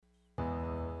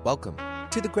Welcome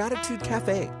to the Gratitude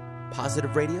Cafe,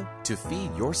 positive radio to feed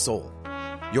your soul.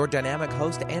 Your dynamic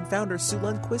host and founder, Sue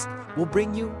Lundquist, will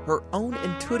bring you her own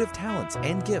intuitive talents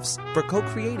and gifts for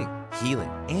co-creating, healing,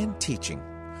 and teaching.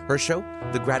 Her show,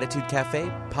 The Gratitude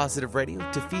Cafe, positive radio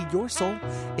to feed your soul,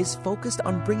 is focused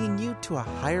on bringing you to a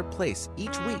higher place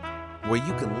each week where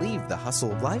you can leave the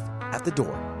hustle of life at the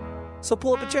door. So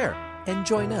pull up a chair and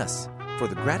join us for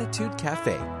The Gratitude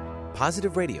Cafe,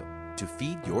 positive radio to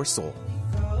feed your soul.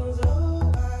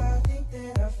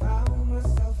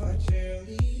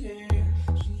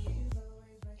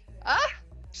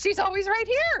 She's always right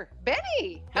here.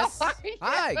 Benny, Yes. how are you?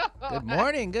 Hi. Good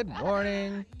morning. Good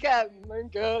morning. Good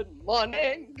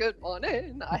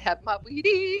morning. I have my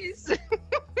Wheaties.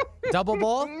 Double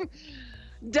bowl?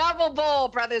 Double bowl,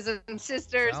 brothers and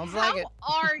sisters. Sounds like it.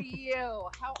 How are you?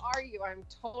 How are you? I'm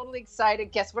totally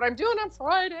excited. Guess what I'm doing on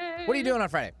Friday? What are you doing on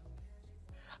Friday?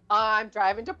 I'm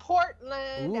driving to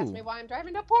Portland. Ooh. Ask me why I'm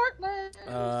driving to Portland.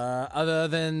 Other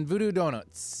than Voodoo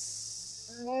Donuts.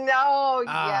 No,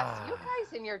 Ah. yes. You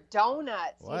guys and your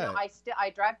donuts. What? You know, I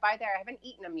drive by there. I haven't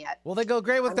eaten them yet. Well, they go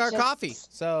great with I'm our just- coffee.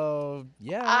 So,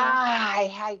 yeah.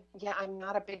 I'm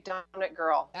not a big donut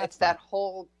girl. That's It's that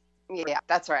whole, yeah,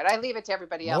 that's right. I leave it to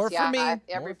everybody else. More for me. More for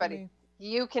Everybody, me.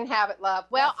 you can have it, love.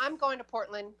 Well, Yes. I'm going to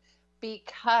Portland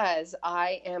because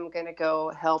I am going to go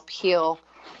help heal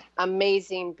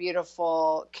amazing,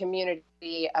 beautiful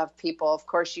community of people. Of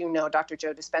course, you know Dr.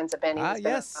 Joe Dispenza. Benny has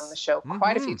been yes. on the show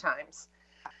quite a few Mhm. times.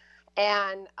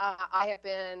 And I have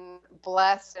been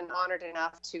blessed and honored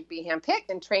enough to be handpicked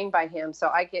and trained by him. So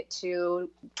I get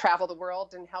to travel the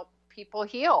world and help people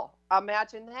heal.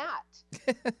 Imagine that.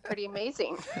 Pretty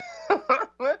amazing.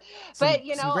 But,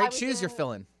 you know, some I great was shoes you're in-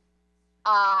 filling.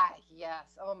 Yes.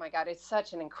 Oh my God. It's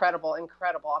such an incredible,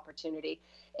 incredible opportunity.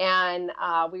 And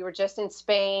we were just in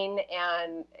Spain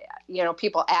and, you know,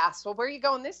 people asked, well, where are you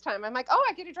going this time? I'm like, oh,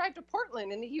 I get to drive to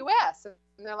Portland in the US. And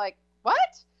they're like,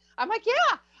 what? I'm like,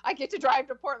 yeah, I get to drive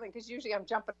to Portland because usually I'm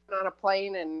jumping on a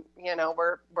plane and, you know,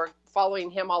 we're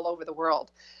following him all over the world.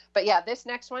 But yeah, this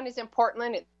next one is in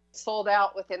Portland. It sold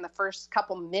out within the first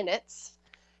couple minutes.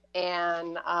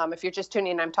 And if you're just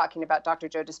tuning in, I'm talking about Dr.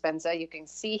 Joe Dispenza. You can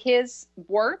see his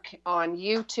work on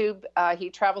YouTube. He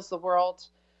travels the world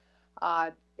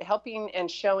helping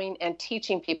and showing and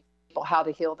teaching people how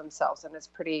to heal themselves. And it's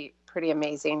pretty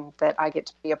amazing that I get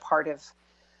to be a part of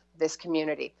this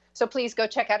community. So please go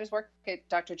check out his work at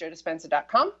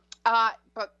drjoedispenza.com.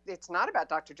 But it's not about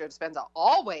Dr. Joe Dispenza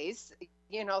always.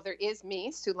 You know, there is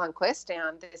me, Sue Lundquist,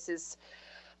 and this is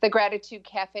the Gratitude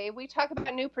Cafe. We talk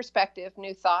about new perspective,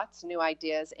 new thoughts, new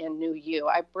ideas, and new you.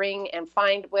 I bring and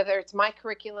find, whether it's my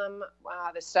curriculum,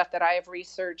 the stuff that I have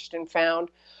researched and found,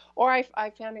 or I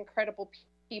found incredible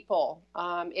people.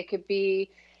 It could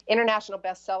be international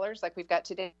bestsellers like we've got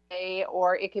today,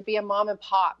 or it could be a mom and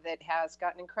pop that has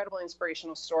got an incredible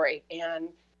inspirational story. And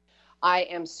I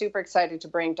am super excited to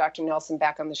bring Dr. Nelson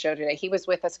back on the show today. He was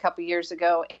with us a couple years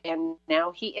ago, and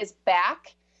now he is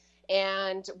back.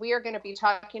 And we are going to be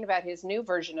talking about his new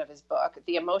version of his book,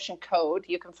 The Emotion Code.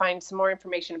 You can find some more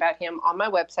information about him on my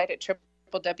website at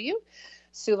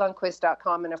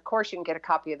www.SueLundquist.com. And of course, you can get a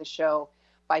copy of the show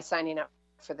by signing up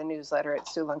for the newsletter at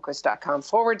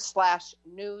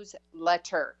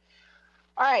SueLundquist.com/newsletter.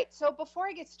 All right. So before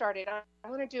I get started, I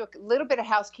want to do a little bit of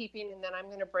housekeeping, and then I'm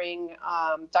going to bring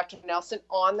Dr. Nelson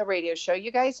on the radio show.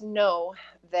 You guys know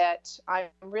that I'm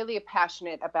really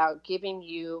passionate about giving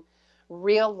you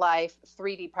real life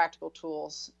 3D practical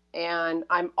tools. And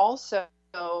I'm also,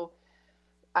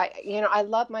 I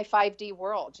love my 5D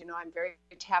world. You know, I'm very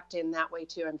tapped in that way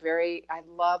too. I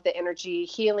love the energy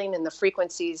healing and the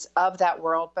frequencies of that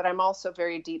world, but I'm also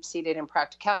very deep seated in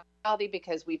practicality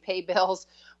because we pay bills.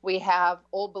 We have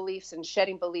old beliefs and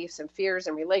shedding beliefs and fears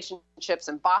and relationships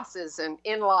and bosses and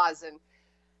in-laws. And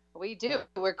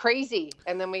we're crazy.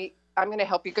 And then I'm going to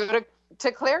help you go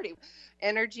to clarity,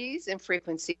 energies and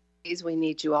frequencies. We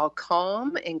need you all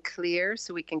calm and clear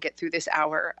so we can get through this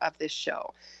hour of this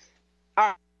show.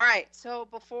 All right. So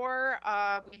before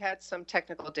we had some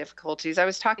technical difficulties, I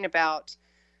was talking about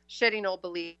shedding old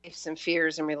beliefs and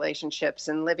fears and relationships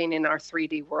and living in our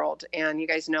 3D world. And you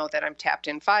guys know that I'm tapped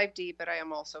in 5D, but I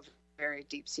am also very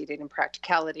deep-seated in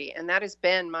practicality. And that has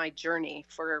been my journey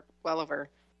for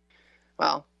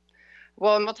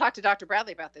and we'll talk to Dr.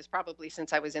 Bradley about this probably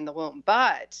since I was in the womb,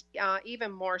 but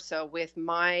even more so with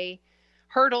my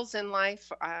hurdles in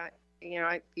life.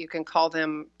 You can call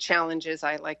them challenges.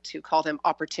 I like to call them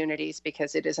opportunities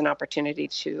because it is an opportunity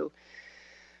to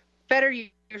better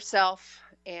yourself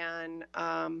and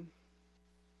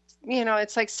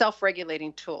it's like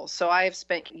self-regulating tools. So I have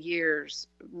spent years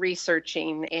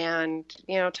researching and,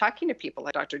 talking to people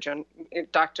like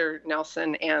Dr.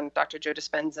 Nelson and Dr. Joe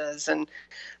Dispenzas and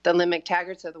the Lynn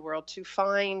McTaggarts of the world to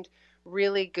find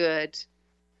really good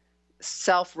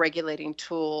self-regulating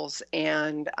tools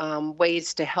and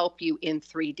ways to help you in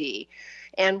 3D.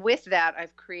 And with that,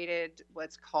 I've created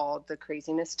what's called the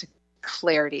Craziness to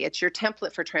Clarity. It's your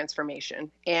template for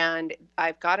transformation. And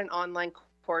I've got an online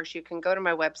course. You can go to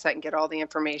my website and get all the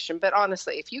information. But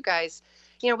honestly, if you guys,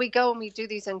 we go and we do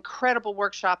these incredible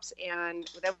workshops, and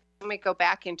then we go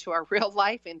back into our real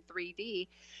life in 3D.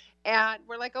 And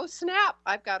we're like, oh, snap,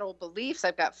 I've got old beliefs,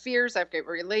 I've got fears, I've got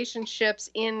relationships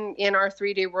in our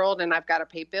 3D world, and I've got to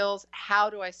pay bills.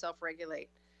 How do I self-regulate?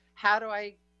 How do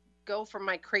I go from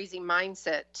my crazy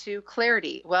mindset to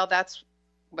clarity? Well, that's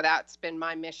been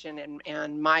my mission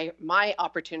and my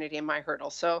opportunity and my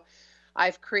hurdle. So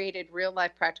I've created real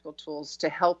life practical tools to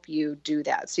help you do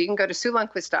that. So you can go to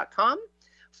SueLundquist.com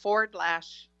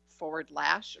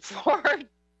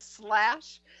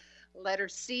 // letter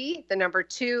C, the number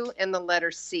 2, and the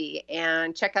letter C,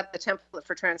 and check out the template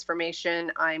for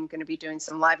transformation. I'm going to be doing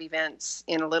some live events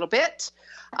in a little bit,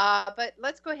 but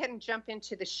let's go ahead and jump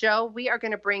into the show. We are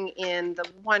going to bring in the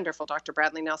wonderful Dr.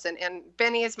 Bradley Nelson. And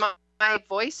Benny, is my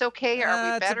voice okay?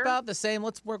 Are we better? It's about the same.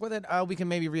 Let's work with it. We can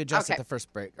maybe readjust at the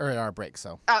first break, or at our break.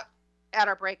 So. At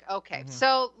our break. Okay.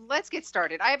 So let's get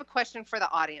started. I have a question for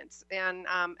the audience, and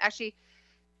actually,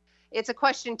 it's a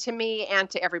question to me and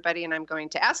to everybody, and I'm going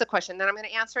to ask a question, then I'm going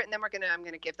to answer it, and then I'm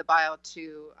going to give the bio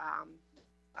to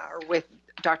with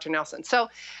Dr. Nelson. So,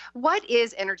 what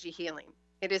is energy healing?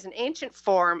 It is an ancient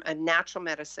form of natural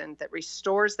medicine that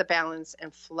restores the balance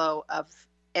and flow of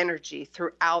energy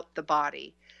throughout the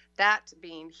body. That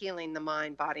being healing the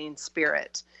mind, body, and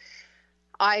spirit.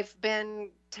 I've been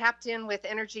tapped in with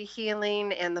energy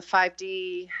healing and the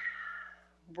 5D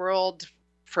world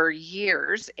for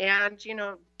years, and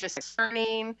just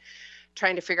learning,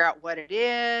 trying to figure out what it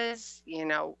is, and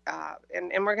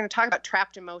we're going to talk about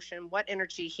trapped emotion, what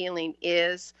energy healing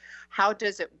is, how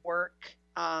does it work,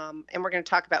 and we're going to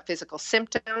talk about physical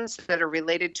symptoms that are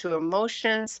related to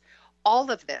emotions.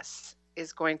 All of this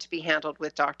is going to be handled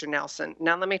with Dr. Nelson.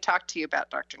 Now let me talk to you about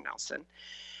Dr. Nelson.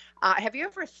 Have you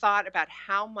ever thought about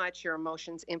how much your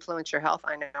emotions influence your health?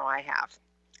 I know I have.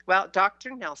 Well,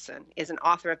 Dr. Nelson is an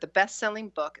author of the best-selling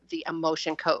book, The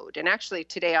Emotion Code. And actually,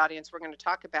 today, audience, we're going to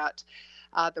talk about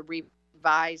the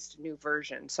revised new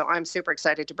version. So I'm super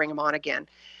excited to bring him on again.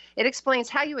 It explains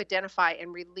how you identify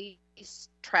and release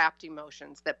trapped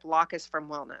emotions that block us from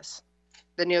wellness.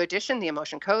 The new edition, The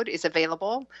Emotion Code, is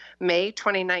available May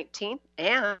 2019,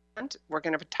 and we're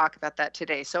going to talk about that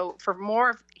today. So for more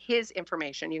of his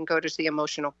information, you can go to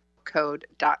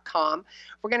theemotionalcode.com.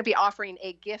 We're going to be offering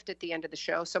a gift at the end of the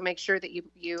show, so make sure that you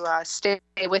stay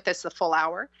with us the full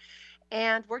hour.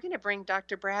 And we're going to bring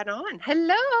Dr. Brad on.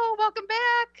 Hello, welcome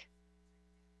back.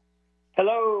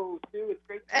 Hello, Sue. It's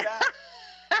great to be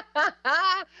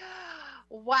back.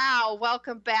 Wow,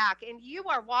 welcome back. And you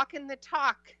are walking the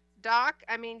talk, Doc.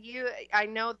 I mean, I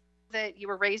know that you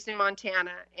were raised in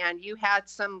Montana and you had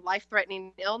some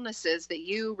life-threatening illnesses that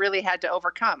you really had to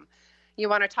overcome. You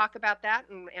want to talk about that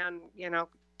and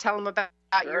tell them about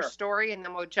your story, and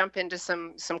then we'll jump into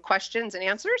some questions and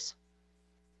answers?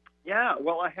 Yeah,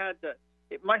 well, I had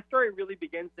my story really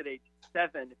begins at age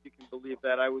 7, if you can believe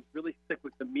that. I was really sick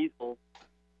with the measles,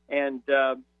 and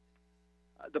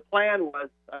the plan was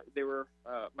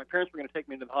my parents were going to take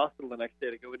me into the hospital the next day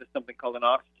to go into something called an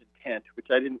oxygen tent, which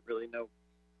I didn't really know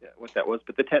what that was,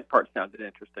 but the tent part sounded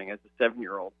interesting as a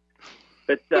 7-year-old.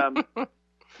 But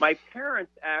my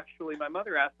parents my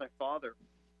mother asked my father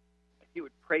if he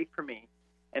would pray for me,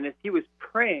 and as he was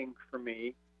praying for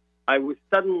me, I was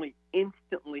suddenly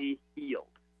instantly healed.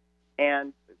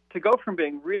 And to go from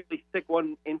being really sick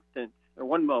one instant or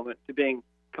one moment to being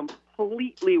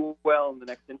completely well in the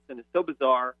next instant is so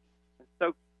bizarre and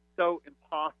so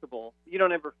impossible. You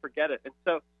don't ever forget it. And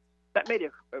so that made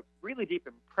a really deep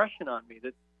impression on me,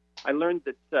 that I learned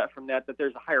that from that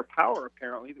there's a higher power,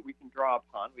 apparently, that we can draw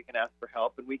upon. We can ask for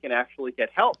help, and we can actually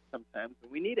get help sometimes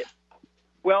when we need it.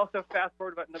 Well, so fast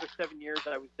forward about another 7 years,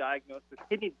 I was diagnosed with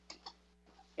kidney disease,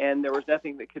 and there was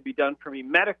nothing that could be done for me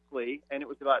medically, and it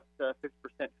was about 50%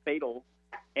 fatal.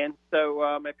 And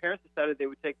so my parents decided they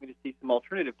would take me to see some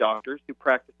alternative doctors who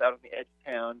practice out on the edge of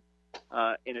town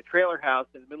in a trailer house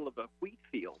in the middle of a wheat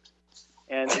field.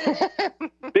 And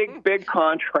big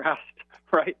contrast,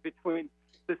 right, between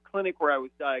this clinic where I was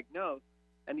diagnosed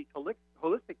and these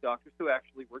holistic doctors who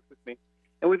actually worked with me.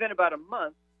 And within about a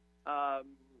month,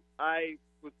 I'd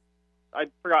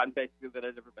forgotten basically that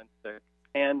I'd ever been sick.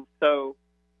 And so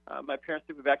My parents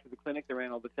took me back to the clinic. They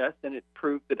ran all the tests, and it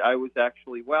proved that I was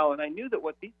actually well. And I knew that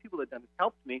what these people had done has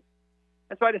helped me.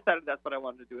 And so I decided that's what I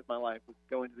wanted to do with my life, was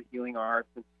go into the healing arts.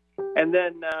 And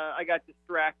then I got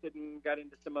distracted and got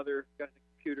into computers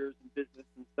and business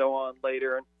and so on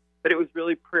later. But it was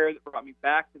really prayer that brought me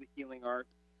back to the healing arts.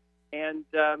 And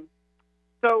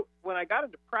so when I got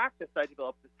into practice, I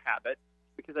developed this habit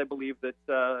because I believe that,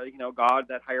 God,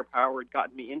 that higher power, had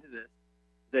gotten me into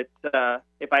this, that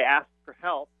if I asked for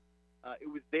help,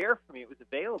 it was there for me. It was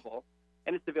available,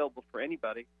 and it's available for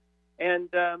anybody. And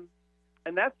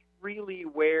that's really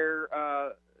where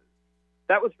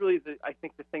that was really I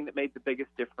think the thing that made the biggest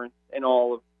difference in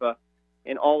all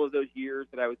of those years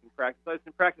that I was in practice. I was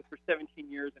in practice for 17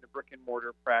 years in a brick and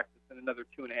mortar practice, and another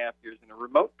 2.5 years in a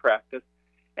remote practice.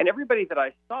 And everybody that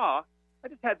I saw, I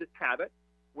just had this habit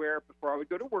where before I would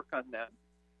go to work on them,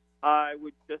 I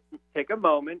would just take a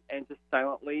moment and just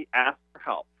silently ask for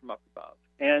help from up above.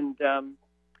 And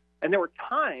there were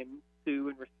times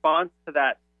in response to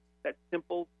that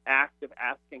simple act of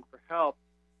asking for help,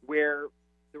 where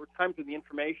there were times when the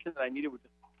information that I needed would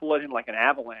just flood in like an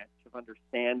avalanche of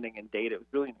understanding and data. It was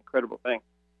really an incredible thing.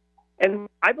 And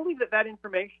I believe that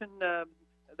information,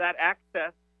 that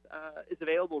access is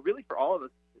available really for all of us.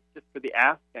 It's just for the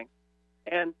asking.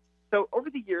 And so over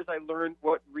the years, I learned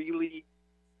what really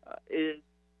is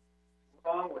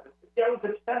wrong with it. I was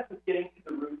obsessed with getting to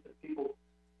the roots of people's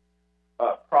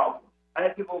problems. I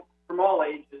had people from all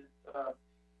ages, with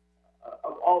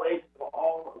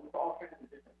all kinds of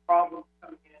different problems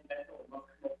coming in, mental,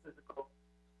 emotional, physical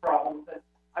problems. And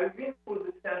I really was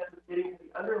obsessed with getting to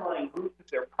the underlying roots of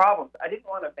their problems. I didn't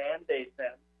want to Band-Aid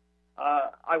them.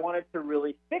 I wanted to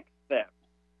really fix them.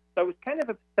 So I was kind of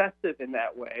obsessive in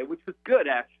that way, which was good,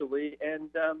 actually. And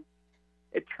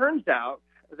it turns out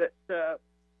that the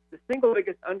single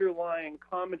biggest underlying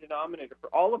common denominator for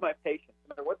all of my patients, no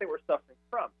matter what they were suffering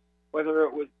from, whether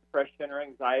it was depression or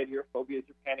anxiety or phobias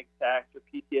or panic attacks or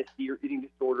PTSD or eating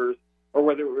disorders, or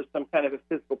whether it was some kind of a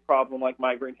physical problem like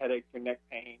migraine headaches or neck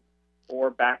pain or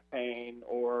back pain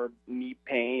or knee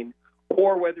pain,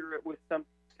 or whether it was some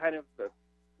kind of a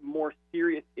more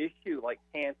serious issue like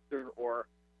cancer or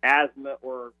asthma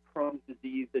or Crohn's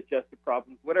disease, digestive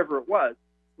problems, whatever it was,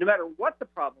 no matter what the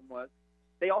problem was,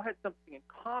 they all had something in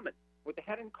common. What they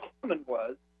had in common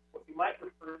was what you might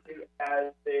refer to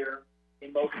as their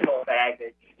emotional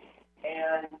baggage.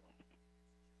 And,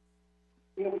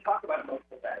 we talk about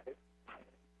emotional baggage.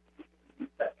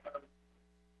 That term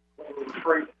when we're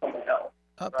referring to someone else.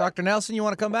 Right? Dr. Nelson, you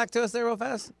want to come back to us there real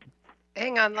fast?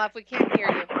 Hang on, love. We can't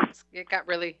hear you. It got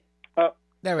really...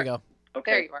 There we go.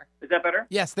 Okay. There you are. Is that better?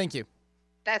 Yes, thank you.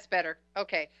 That's better.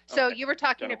 Okay. So you were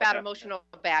talking about emotional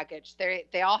baggage.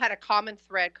 They all had a common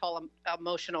thread called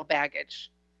emotional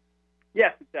baggage.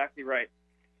 Yes, exactly right.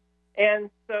 And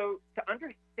so to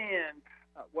understand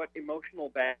what emotional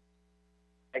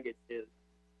baggage is,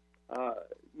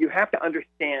 you have to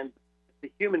understand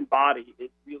the human body is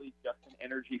really just an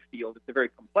energy field. It's a very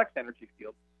complex energy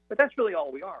field, but that's really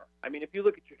all we are. I mean, if you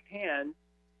look at your hand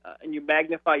and you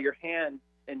magnify your hand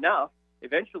enough,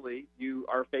 eventually you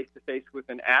are face-to-face with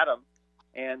an atom,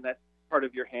 and that's part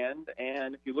of your hand.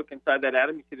 And if you look inside that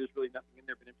atom, you see there's really nothing in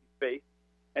there but empty space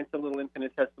and some little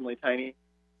infinitesimally tiny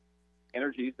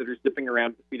energies that are zipping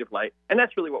around at the speed of light. And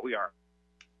that's really what we are,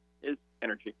 is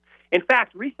energy. In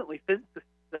fact, recently physicists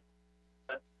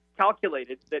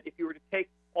calculated that if you were to take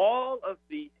all of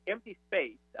the empty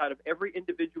space out of every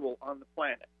individual on the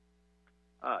planet,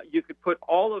 you could put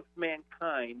all of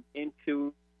mankind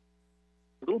into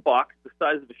a little box the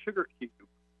size of a sugar cube.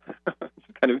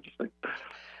 It's kind of interesting.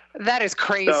 That is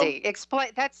crazy. So,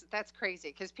 Explain. That's crazy,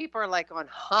 because people are like going,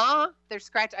 huh? They're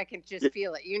scratching. I can just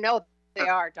feel it. They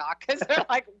are, Doc, because they're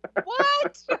like,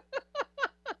 what?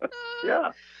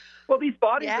 Yeah. Well, these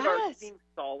bodies Yes. of ours seem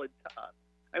solid to us.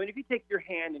 I mean, if you take your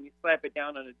hand and you slap it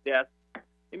down on a desk,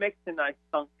 it makes a nice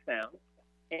thunk sound,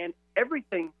 and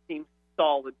everything seems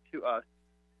solid to us.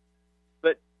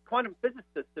 But quantum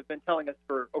physicists have been telling us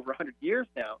for over 100 years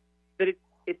now that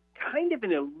it's kind of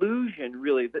an illusion,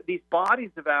 really, that these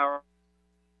bodies of ours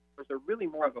are really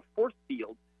more of a force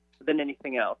field than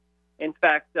anything else. In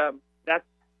fact, that's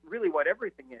really what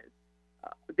everything is.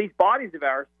 These bodies of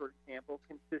ours, for example,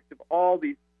 consist of all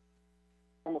these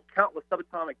almost countless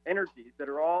subatomic energies that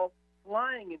are all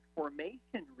flying in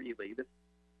formation, really, this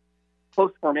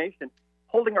close formation,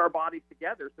 holding our bodies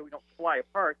together so we don't fly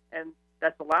apart, and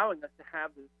that's allowing us to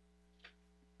have this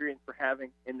experience we're having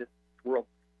in this world.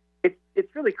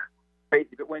 It's really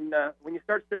crazy, but when you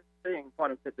start studying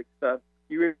quantum physics,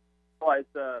 you realize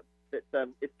that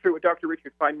it's true what Dr.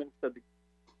 Richard Feynman said, the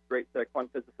great quantum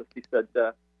physicist.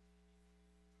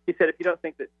 He said said, if you don't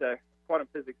think that quantum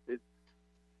physics is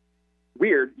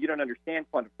weird, you don't understand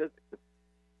quantum physics.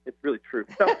 It's really true.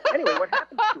 So anyway, what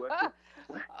happens to us?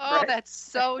 Oh, right? That's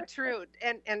so true.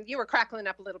 And you were crackling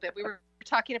up a little bit. We were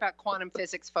talking about quantum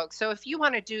physics, folks. So if you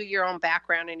want to do your own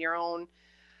background and your own,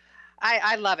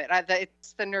 I love it.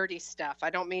 It's the nerdy stuff.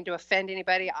 I don't mean to offend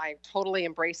anybody. I totally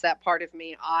embrace that part of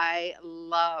me. I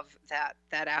love that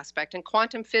aspect. And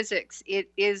quantum physics, it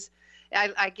is,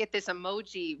 I get this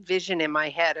emoji vision in my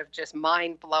head of just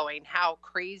mind-blowing how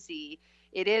crazy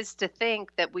it is to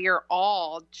think that we are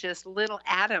all just little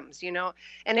atoms,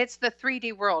 and it's the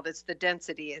 3D world. It's the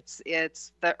density.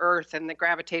 It's the earth and the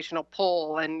gravitational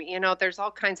pull. And, there's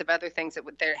all kinds of other things that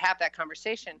would have that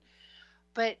conversation.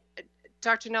 But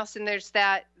Dr. Nelson, there's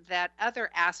that other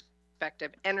aspect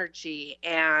of energy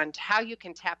and how you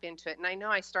can tap into it. And I know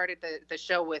I started the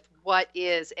show with what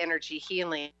is energy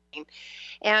healing.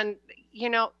 And,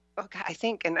 I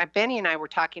think, and Benny and I were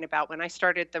talking about when I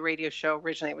started the radio show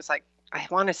originally, it was like, I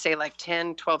want to say like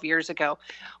 10, 12 years ago,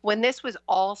 when this was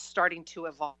all starting to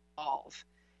evolve,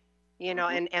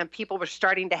 and people were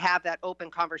starting to have that open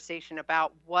conversation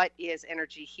about what is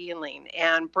energy healing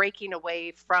and breaking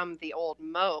away from the old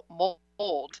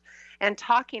mold and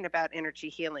talking about energy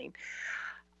healing.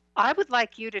 I would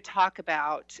like you to talk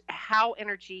about how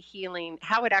energy healing,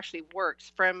 how it actually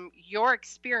works from your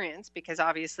experience, because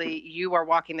obviously you are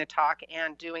walking the talk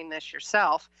and doing this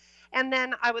yourself. And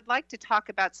then I would like to talk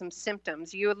about some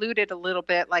symptoms. You alluded a little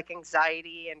bit like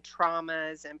anxiety and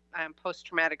traumas and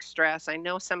post-traumatic stress. I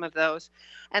know some of those.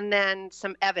 And then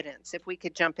some evidence, if we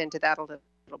could jump into that a little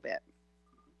bit.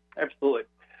 Absolutely.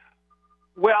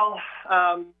 Well,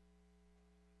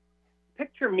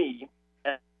 picture me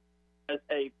as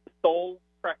a soul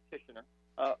practitioner,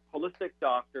 a holistic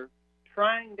doctor,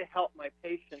 trying to help my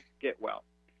patients get well.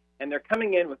 And they're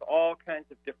coming in with all kinds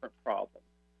of different problems.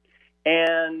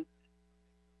 And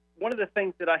one of the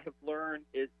things that I have learned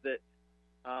is that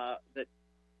that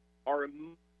our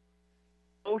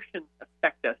emotions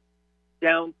affect us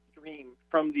downstream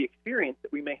from the experience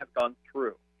that we may have gone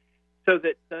through. So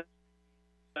that,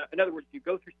 in other words, you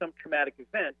go through some traumatic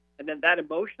event, and then that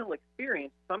emotional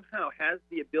experience somehow has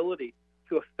the ability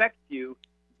to affect you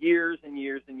years and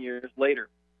years and years later.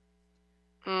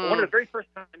 One of the very first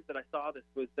times that I saw this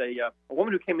was a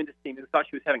woman who came in to see me who thought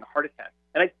she was having a heart attack.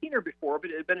 And I'd seen her before, but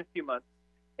it had been a few months.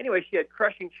 Anyway, she had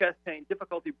crushing chest pain,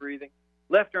 difficulty breathing,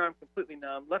 left arm completely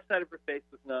numb, left side of her face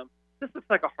was numb. This looks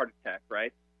like a heart attack,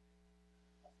 right?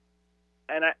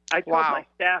 And I told my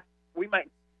staff we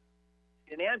might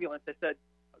need an ambulance. I said,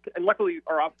 and luckily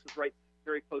our office was right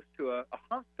very close to a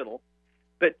hospital,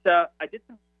 but I did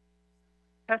some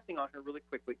testing on her really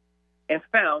quickly and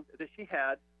found that she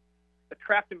had a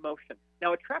trapped emotion.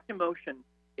 Now, a trapped emotion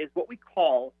is what we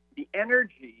call the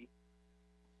energy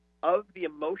of the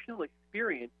emotional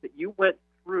experience that you went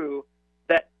through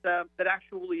that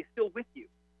actually is still with you.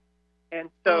 And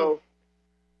so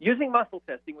using muscle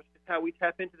testing, which is how we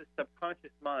tap into the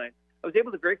subconscious mind, I was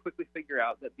able to very quickly figure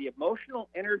out that the emotional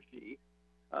energy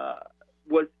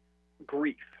was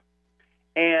grief,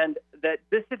 and that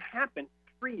this had happened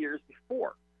 3 years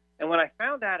before. And when I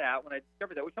found that out, when I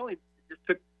discovered that, which only just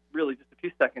took really just a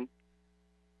few seconds,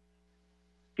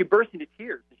 she burst into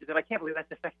tears. And she said, I can't believe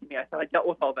that's affecting me. I thought I dealt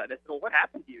with all that. I said, well, what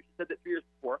happened to you? She said that 3 years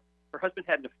before, her husband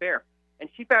had an affair. And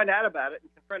she found out about it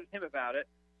and confronted him about it.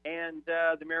 And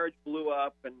the marriage blew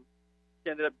up, and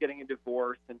she ended up getting a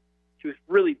divorce. And she was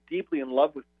really deeply in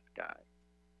love with this guy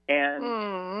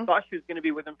and thought she was going to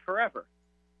be with him forever.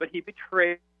 But he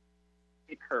betrayed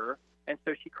her. And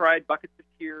so she cried buckets of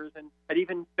tears and had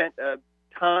even spent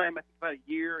time, I think about a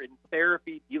year, in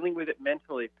therapy, dealing with it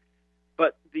mentally.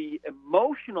 But the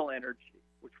emotional energy,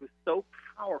 which was so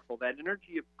powerful, that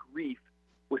energy of grief,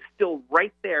 was still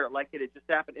right there like it had just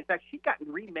happened. In fact, she'd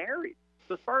gotten remarried.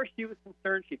 So as far as she was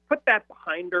concerned, she put that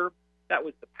behind her. That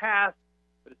was the past.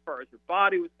 But as far as her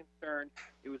body was concerned,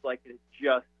 it was like it had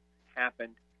just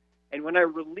happened. And when I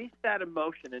released that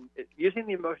emotion, and using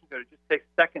the emotion code, it just takes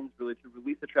seconds really to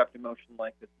release a trapped emotion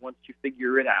like this once you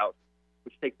figure it out,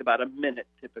 which takes about a minute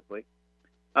typically.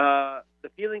 The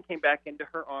feeling came back into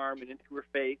her arm and into her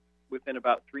face within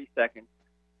about 3 seconds.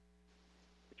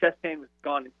 The chest pain was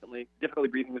gone instantly. Difficulty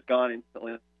breathing was gone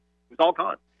instantly. It was all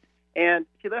gone. And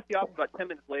she left the office about 10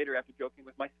 minutes later after joking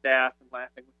with my staff and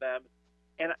laughing with them.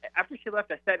 And after she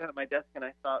left, I sat down at my desk and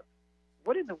I thought,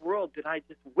 what in the world did I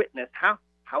just witness? How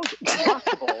is it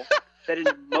possible that an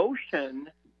emotion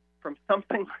from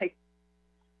something like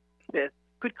this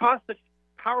could cause such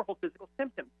powerful physical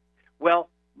symptoms? Well,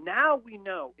 now we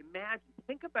know. Imagine,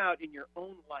 think about in your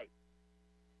own life.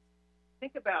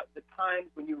 Think about the times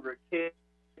when you were a kid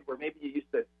where maybe you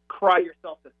used to cry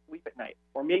yourself to sleep at night,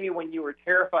 or maybe when you were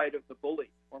terrified of the bully,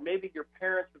 or maybe your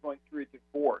parents were going through a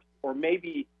divorce, or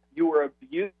maybe you were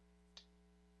abused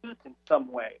in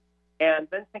some way. And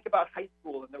then think about high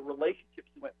school and the relationships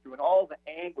you went through and all the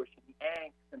anguish and the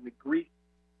angst and the grief,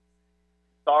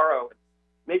 sorrow. And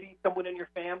maybe someone in your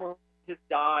family has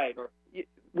died. Or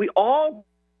we all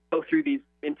go through these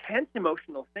intense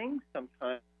emotional things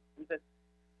sometimes. And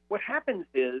what happens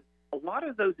is a lot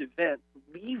of those events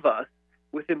leave us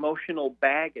with emotional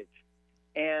baggage.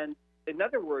 And in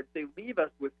other words, they leave us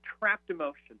with trapped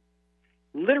emotions.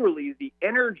 Literally, the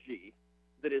energy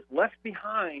that is left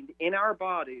behind in our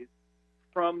bodies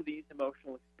from these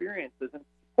emotional experiences. And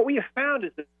what we have found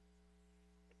is that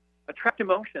a trapped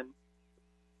emotion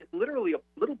is literally a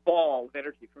little ball of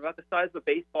energy from about the size of a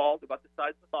baseball to about the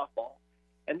size of a softball.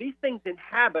 And these things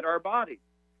inhabit our bodies.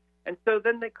 And so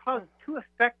then they cause two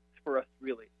effects for us,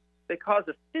 really. They cause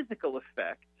a physical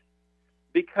effect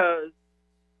because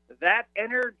that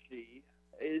energy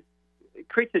it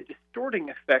creates a distorting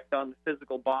effect on the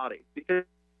physical body. Because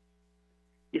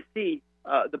you see,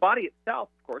 the body itself,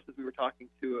 of course, as we were talking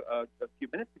to a few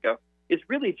minutes ago, is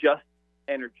really just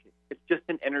energy. It's just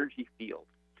an energy field.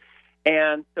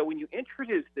 And so when you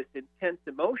introduce this intense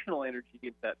emotional energy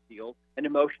into that field, an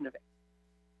emotion of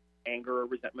anger or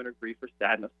resentment or grief or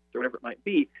sadness or whatever it might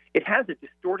be, it has a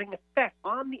distorting effect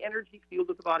on the energy field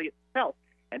of the body itself.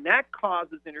 And that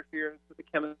causes interference with the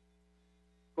chemical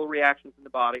reactions in the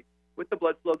body, with the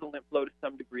blood flow, the lymph flow to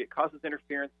some degree. It causes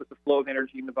interference with the flow of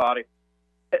energy in the body.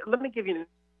 Let me give you an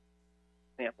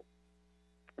example.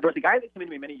 There was a guy that came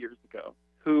into me many years ago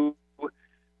who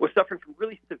was suffering from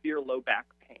really severe low back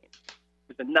pain.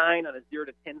 It was a 9 on a 0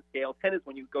 to 10 scale. 10 is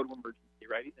when you go to emergency,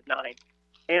 right? He's a 9.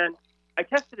 And I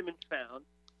tested him and found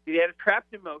that he had a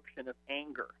trapped emotion of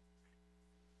anger.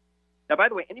 Now, by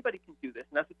the way, anybody can do this,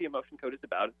 and that's what the emotion code is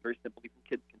about. It's very simple. Even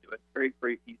kids can do it. Very,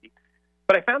 very easy.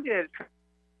 But I found that he had a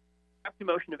trapped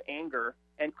emotion of anger,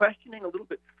 and questioning a little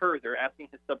bit further, asking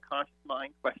his subconscious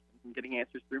mind questions and getting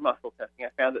answers through muscle testing, I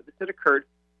found that this had occurred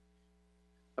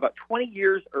about 20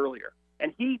 years earlier.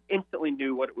 And he instantly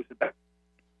knew what it was about.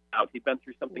 He'd been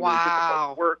through something really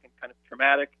difficult at work and kind of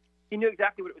traumatic. He knew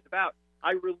exactly what it was about.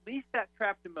 I released that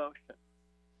trapped emotion,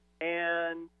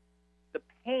 and the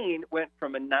pain went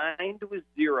from a 9 to a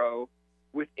 0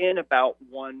 within about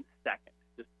 1 second.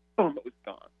 Just boom, it was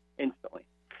gone instantly.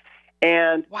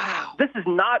 And this is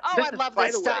not. Oh, I love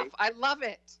this stuff. I love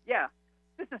it. Yeah,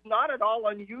 this is not at all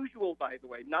unusual, by the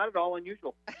way. Not at all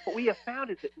unusual. What we have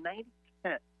found is that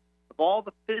 90% of all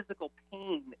the physical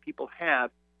pain that people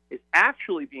have is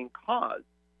actually being caused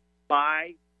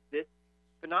by this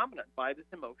phenomenon, by this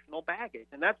emotional baggage.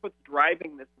 And that's what's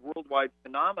driving this worldwide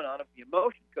phenomenon of the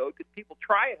emotion code, because people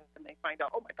try it and they find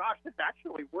out, oh my gosh, this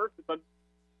actually works. It's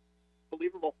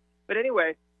unbelievable. But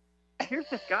anyway, here's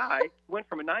this guy who went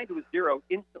from a 9 to a 0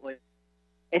 instantly,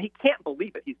 and he can't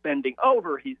believe it. He's bending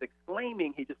over, he's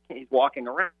exclaiming, he just can't, he's walking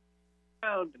around,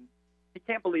 and he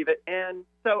can't believe it. And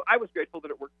so I was grateful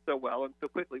that it worked so well and so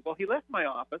quickly. Well, he left my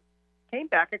office, came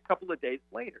back a couple of days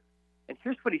later, and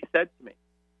here's what he said to me.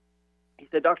 He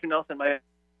said, Dr. Nelson, my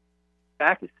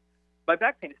back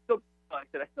pain is still gone. I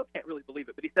said, I still can't really believe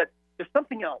it. But he said, there's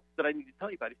something else that I need to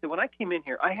tell you about. He said, when I came in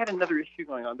here, I had another issue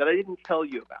going on that I didn't tell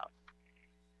you about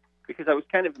because I was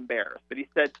kind of embarrassed. But he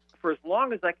said, for as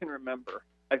long as I can remember,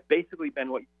 I've basically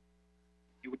been what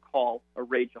you would call a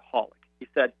rageaholic. He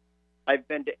said, I've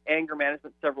been to anger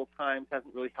management several times,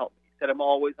 hasn't really helped me. He said, I'm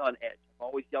always on edge. I'm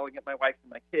always yelling at my wife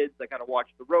and my kids. I got to watch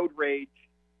the road rage.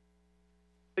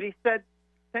 But he said,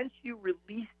 since you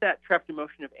released that trapped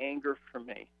emotion of anger from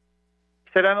me,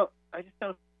 he said, I just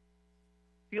don't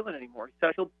feel it anymore. He said,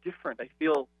 I feel different. I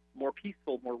feel more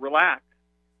peaceful, more relaxed.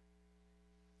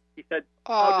 He said,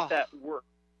 how did that work?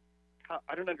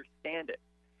 I don't understand it.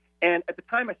 And at the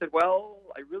time I said, well,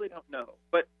 I really don't know.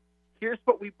 But here's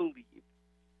what we believe.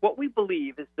 What we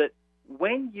believe is that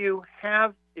when you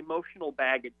have emotional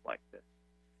baggage like this,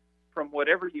 from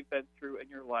whatever you've been through in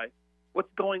your life,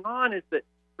 what's going on is that,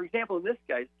 for example, in this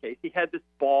guy's case, he had this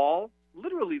ball,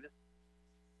 literally this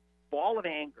ball of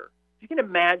anger. You can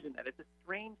imagine that. It's a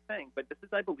strange thing, but this is,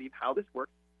 I believe, how this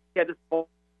works. He had this ball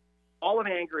of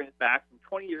anger in his back from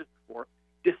 20 years before,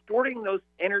 distorting those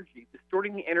energies,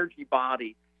 distorting the energy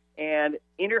body, and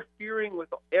interfering with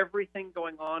everything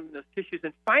going on in those tissues.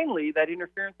 And finally, that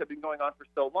interference had been going on for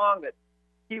so long that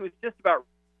he was just about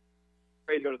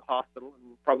ready to go to the hospital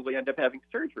and probably end up having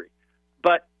surgery.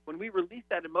 But when we released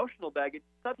that emotional baggage,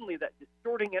 suddenly that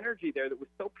distorting energy there that was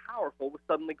so powerful was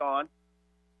suddenly gone.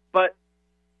 But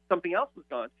something else was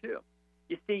gone too.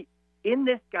 You see, in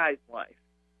this guy's life,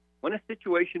 when a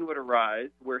situation would arise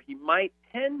where he might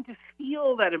tend to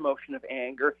feel that emotion of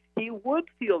anger, he would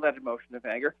feel that emotion of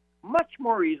anger much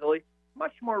more easily,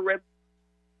 much more readily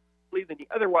than he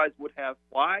otherwise would have.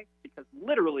 Why? Because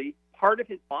literally part of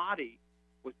his body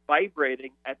was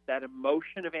vibrating at that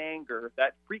emotion of anger,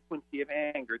 that frequency of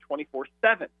anger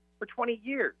 24/7 for 20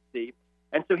 years, see?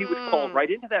 And so he would fall right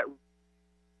into that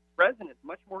resonance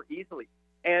much more easily.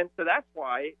 And so that's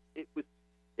why it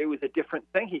was a different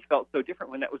thing. He felt so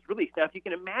different when that was released. Now, if you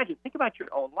can imagine, think about your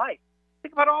own life.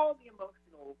 Think about all the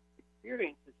emotional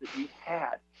experiences that you've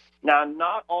had. Now,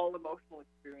 not all emotional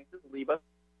experiences leave us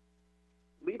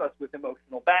with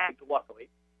emotional baggage, luckily.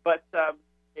 But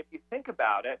if you think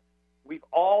about it, we've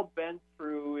all been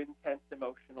through intense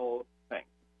emotional things.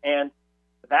 And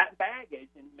that baggage,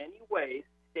 in many ways,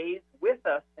 stays with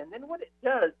us. And then what it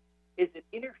does is it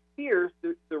interferes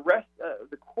the rest,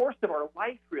 the course of our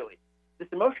life, really. This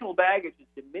emotional baggage is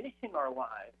diminishing our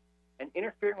lives and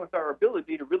interfering with our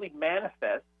ability to really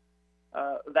manifest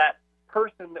that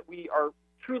person that we are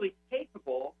truly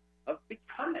capable of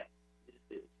becoming.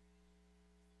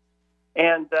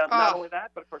 And not only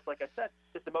that, but of course, like I said,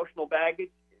 this emotional baggage,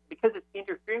 because it's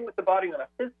interfering with the body on a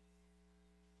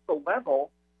physical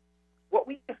level, what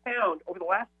we have found over the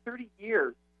last 30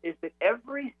 years is that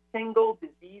every single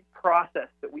disease process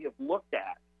that we have looked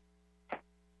at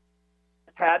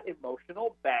has had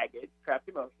emotional baggage, trapped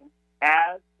emotions,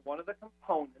 as one of the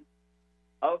components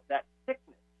of that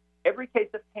sickness. Every case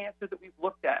of cancer that we've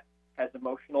looked at has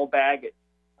emotional baggage.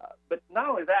 But not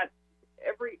only that,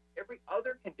 every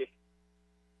other condition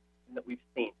that we've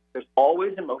seen, there's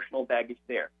always emotional baggage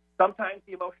there. Sometimes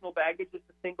the emotional baggage is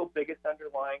the single biggest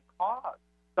underlying cause.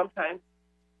 Sometimes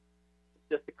it's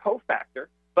just a cofactor,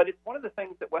 but it's one of the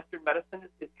things that Western medicine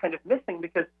is kind of missing,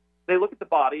 because they look at the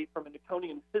body from a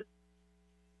Newtonian physics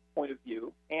point of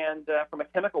view and from a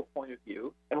chemical point of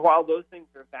view, and while those things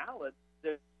are valid,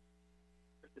 there's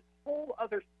this whole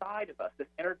other side of us, this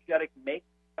energetic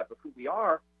makeup of who we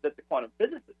are that the quantum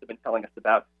physicists have been telling us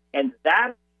about, and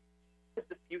that is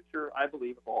the future, I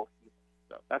believe, of all humans.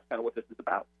 So that's kind of what this is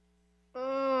about.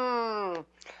 Oh,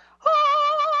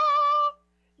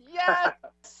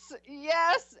 yes,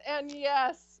 yes, and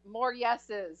yes. More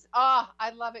yeses.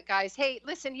 I love it, guys. Hey,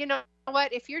 listen, you know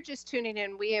what? If you're just tuning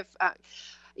in, we have,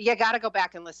 you got to go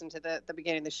back and listen to the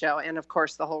beginning of the show, and of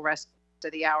course the whole rest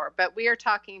of the hour. But we are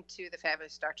talking to the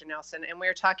fabulous Dr. Nelson, and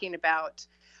we're talking about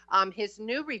his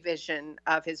new revision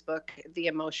of his book, The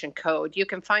Emotion Code. You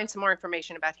can find some more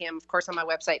information about him, of course, on my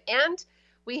website. And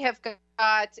we have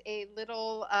got a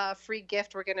little free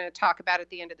gift we're going to talk about at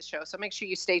the end of the show. So make sure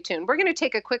you stay tuned. We're going to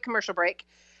take a quick commercial break.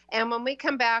 And when we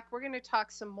come back, we're going to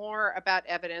talk some more about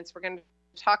evidence. We're going to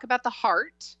talk about the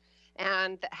heart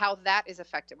and how that is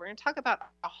affected. We're going to talk about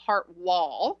a heart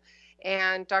wall.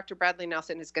 And Dr. Bradley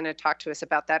Nelson is going to talk to us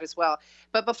about that as well.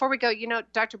 But before we go, you know,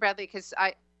 Dr. Bradley, because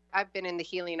I've been in the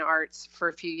healing arts for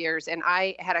a few years, and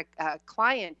I had a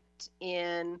client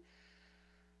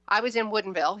I was in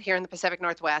Woodinville here in the Pacific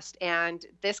Northwest, and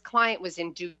this client was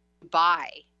in Dubai,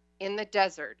 in the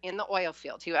desert, in the oil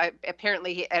field.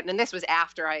 And this was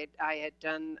after I had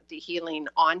done the healing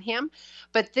on him.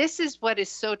 But this is what is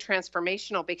so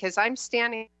transformational, because I'm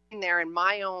standing there in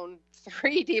my own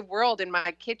 3D world in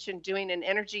my kitchen doing an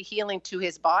energy healing to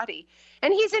his body,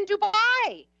 and he's in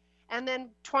Dubai. And then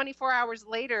 24 hours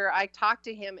later, I talk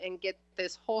to him and get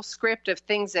this whole script of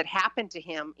things that happened to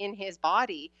him in his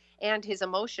body and his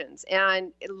emotions.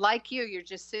 And like you're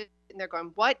just sitting there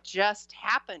going, what just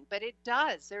happened? But it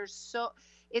does.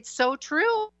 It's so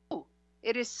true.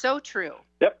 It is so true.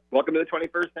 Yep. Welcome to the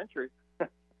 21st century.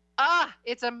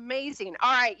 It's amazing.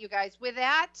 All right, you guys, with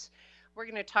that, we're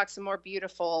going to talk some more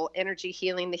beautiful energy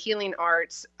healing, the healing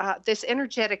arts, this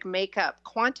energetic makeup,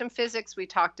 quantum physics we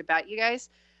talked about. You guys,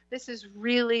 this is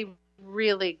really,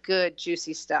 really good,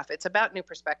 juicy stuff. It's about new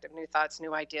perspective, new thoughts,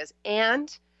 new ideas,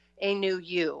 and a new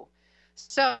you.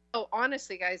 So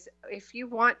honestly, guys, if you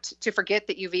want to forget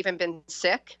that you've even been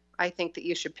sick, I think that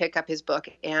you should pick up his book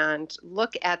and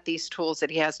look at these tools that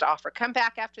he has to offer. Come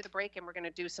back after the break, and we're going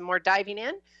to do some more diving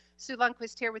in. Sue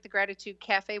Lundquist here with the Gratitude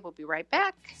Cafe. We'll be right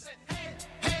back.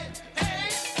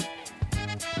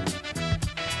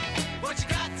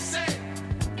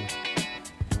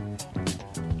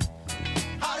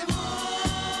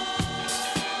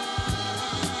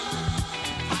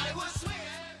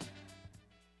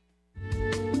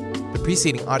 The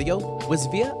preceding audio was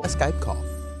via a Skype call.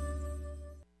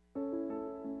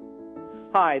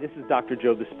 Hi, this is Dr.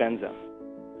 Joe Dispenza.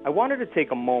 I wanted to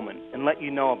take a moment and let you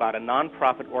know about a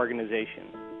nonprofit organization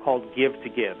called Give to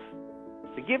Give.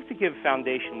 The Give to Give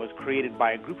Foundation was created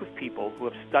by a group of people who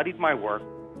have studied my work,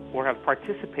 or have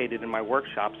participated in my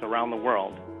workshops around the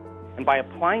world. And by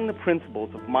applying the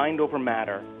principles of mind over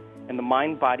matter and the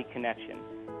mind-body connection,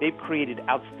 they've created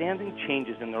outstanding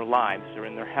changes in their lives or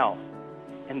in their health,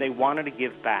 and they wanted to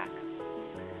give back.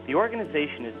 The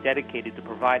organization is dedicated to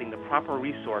providing the proper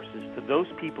resources to those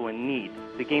people in need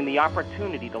to gain the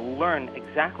opportunity to learn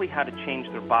exactly how to change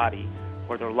their body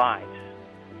or their lives.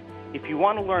 If you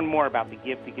want to learn more about the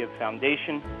Give to Give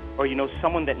Foundation, or you know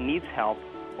someone that needs help,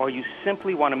 or you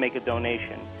simply want to make a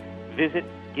donation, visit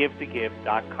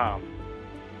givetogive.com.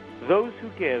 Those who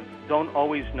give don't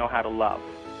always know how to love.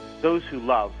 Those who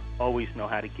love always know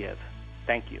how to give.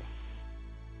 Thank you.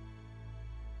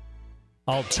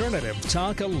 Alternative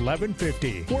Talk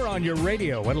 1150. We're on your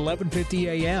radio at 1150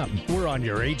 a.m. We're on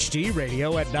your HD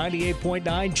radio at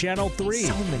 98.9 Channel 3.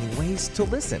 So many ways to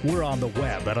listen. We're on the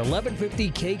web at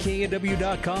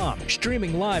 1150kknw.com,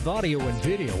 streaming live audio and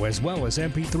video as well as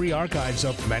MP3 archives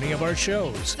of many of our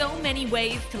shows. So many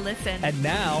ways to listen. And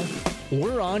now,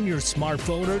 we're on your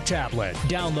smartphone or tablet.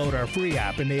 Download our free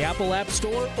app in the Apple App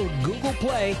Store or Google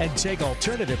Play and take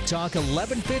Alternative Talk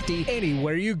 1150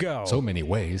 anywhere you go. So many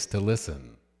ways to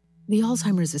listen. The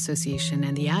Alzheimer's Association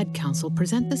and the Ad Council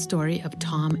present the story of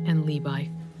Tom and Levi.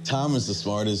 Tom is the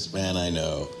smartest man I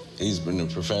know. He's been a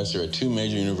professor at 2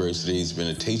 major universities, been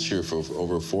a teacher for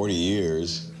over 40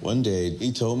 years. One day,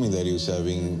 he told me that he was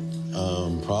having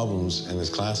problems in his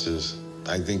classes.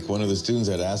 I think one of the students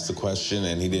had asked the question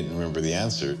and he didn't remember the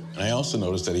answer. And I also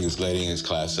noticed that he was letting his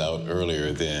class out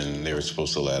earlier than they were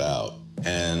supposed to let out.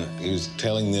 And he was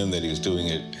telling them that he was doing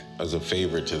it as a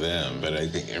favor to them, but I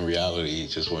think in reality, he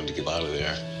just wanted to get out of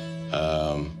there.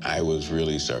 I was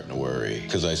really starting to worry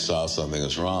because I saw something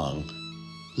was wrong.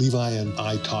 Levi and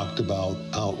I talked about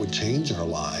how it would change our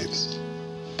lives,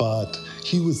 but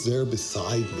he was there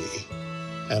beside me,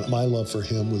 and my love for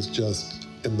him was just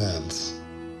immense.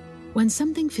 When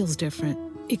something feels different,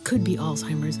 it could be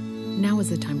Alzheimer's. Now is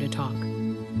the time to talk.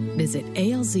 Visit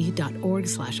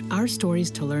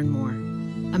alz.org/ourstories to learn more.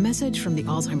 A message from the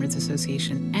Alzheimer's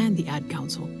Association and the Ad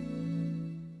Council.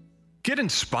 Get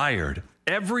inspired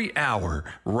every hour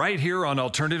right here on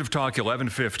Alternative Talk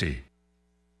 1150.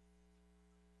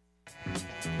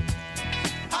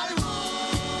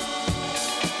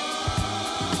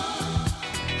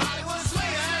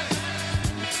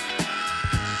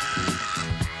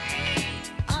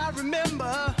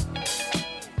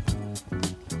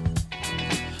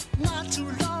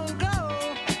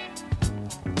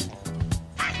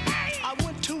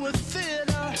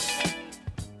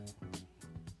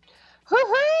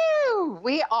 Woohoo!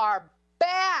 We are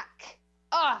back.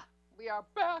 We are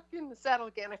back in the saddle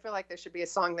again. I feel like there should be a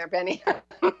song there, Benny.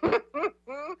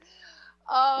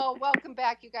 Oh, welcome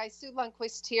back, you guys. Sue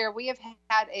Lundquist here. We have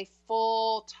had a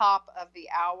full top of the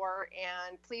hour,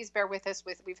 and please bear with us.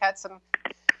 We've had some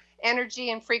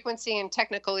energy and frequency and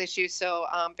technical issues, so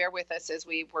bear with us as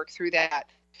we work through that.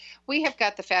 We have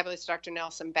got the fabulous Dr.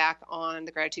 Nelson back on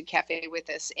the Gratitude Cafe with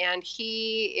us, and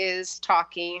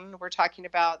we're talking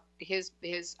about his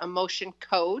emotion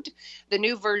code, the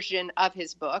new version of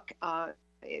his book. Well,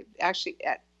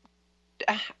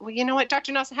 you know what,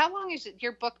 Dr. Nelson, how long has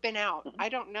your book been out? I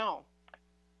don't know.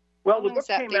 Well, the book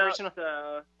came out,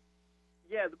 the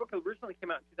book originally came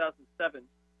out in 2007.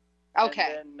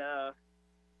 Okay. And then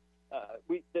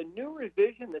the new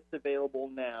revision that's available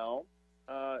now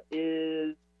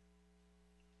is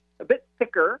a bit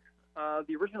thicker.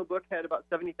 The original book had about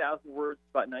 70,000 words,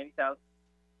 about 90,000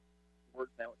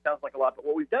 words now. It sounds like a lot, but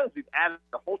what we've done is we've added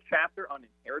a whole chapter on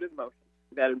inherited emotions.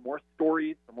 We've added more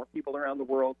stories for more people around the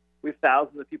world. We have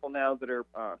thousands of people now that are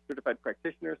certified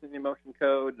practitioners in the emotion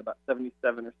code in about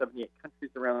 77 or 78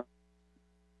 countries around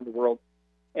the world.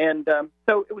 And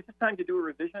so it was just time to do a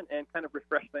revision and kind of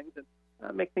refresh things and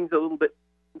make things a little bit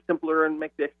simpler and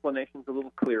make the explanations a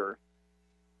little clearer.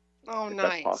 Oh,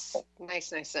 nice.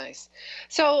 Nice.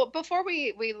 So before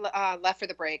we left for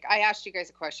the break, I asked you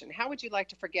guys a question. How would you like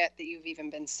to forget that you've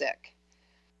even been sick?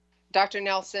 Dr.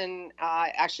 Nelson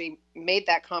actually made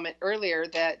that comment earlier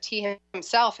that he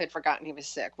himself had forgotten he was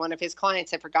sick. One of his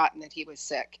clients had forgotten that he was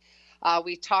sick.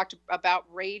 We talked about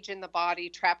rage in the body,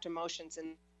 trapped emotions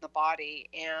in the body,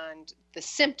 and the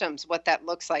symptoms, what that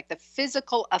looks like, the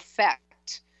physical effect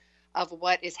of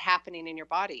what is happening in your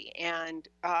body. And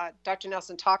Dr.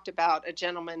 Nelson talked about a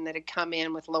gentleman that had come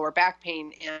in with lower back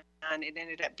pain, and it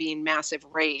ended up being massive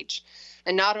rage.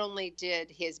 And not only did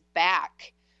his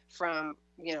back from,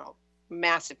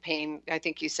 massive pain, I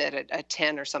think you said a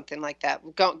 10 or something like that,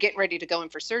 getting ready to go in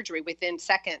for surgery within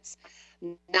seconds,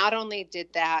 not only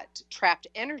did that trapped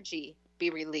energy be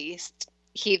released,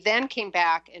 he then came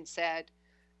back and said,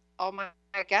 oh my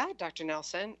God, Dr.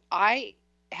 Nelson, I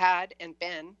had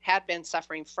been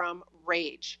suffering from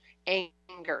rage,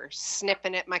 anger,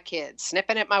 snipping at my kids,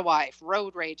 snipping at my wife,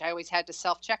 road rage. I always had to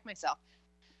self-check myself.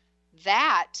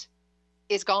 That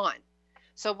is gone.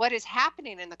 So what is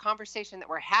happening in the conversation that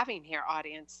we're having here,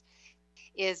 audience,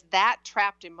 is that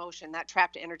trapped emotion, that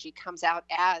trapped energy comes out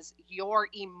as your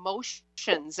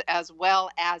emotions as well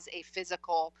as a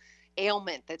physical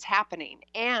ailment that's happening.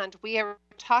 And we are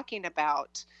talking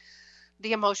about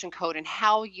the emotion code and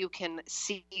how you can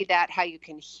see that, how you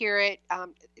can hear it.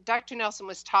 Dr. Nelson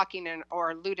was talking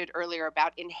or alluded earlier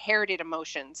about inherited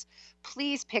emotions.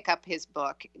 Please pick up his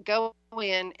book. Go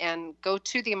in and go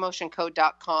to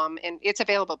theemotioncode.com, and it's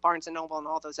available at Barnes & Noble and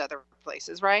all those other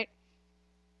places, right?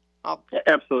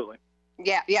 Absolutely.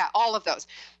 Yeah, all of those.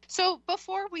 So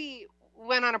before we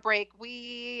went on a break,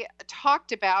 we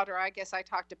talked about, or I guess I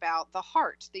talked about, the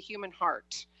heart, the human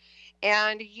heart.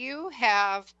 And you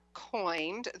have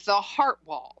coined the heart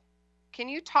wall. Can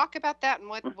you talk about that and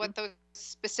what those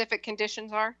specific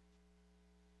conditions are?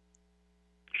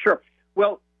 Sure.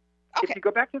 Well, if you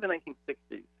go back to the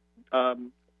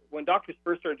 1960s, when doctors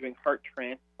first started doing heart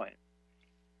transplants,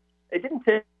 it didn't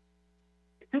take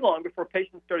too long before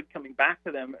patients started coming back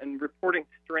to them and reporting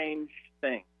strange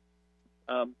things,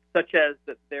 such as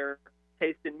that their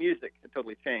taste in music had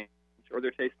totally changed, or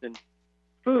their taste in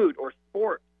food or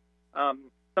sport.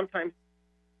 Sometimes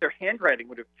their handwriting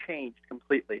would have changed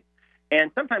completely.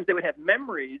 And sometimes they would have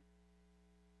memories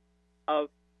of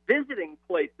visiting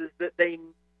places that they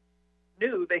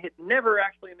knew they had never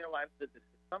actually in their lives visited.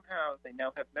 Somehow they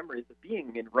now have memories of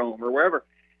being in Rome or wherever.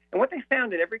 And what they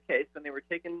found in every case when they were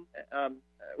taken,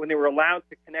 when they were allowed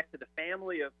to connect to the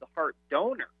family of the heart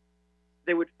donor,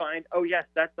 they would find, oh, yes,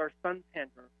 that's our son's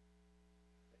handwriting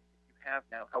you have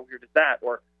now. How weird is that?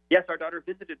 Or, yes, our daughter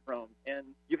visited Rome, and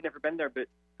you've never been there, but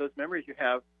those memories you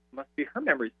have must be her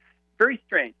memories. Very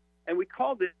strange. And we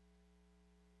call this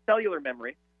cellular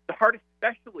memory. The heart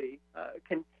especially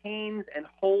contains and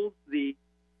holds the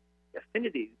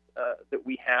affinities that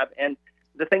we have, and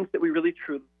the things that we really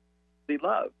truly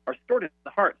love are stored in the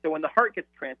heart. So when the heart gets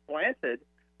transplanted,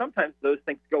 sometimes those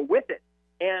things go with it.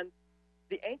 And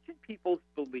the ancient peoples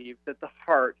believed that the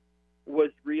heart was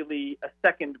really a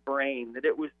second brain, that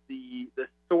it was the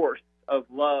source of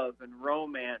love and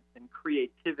romance and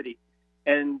creativity.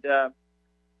 And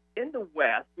in the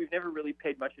West, we've never really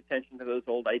paid much attention to those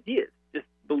old ideas, just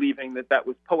believing that that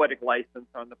was poetic license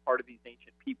on the part of these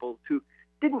ancient peoples who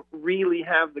didn't really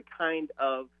have the kind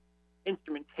of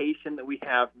instrumentation that we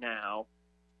have now.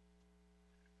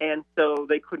 And so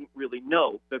they couldn't really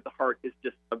know that the heart is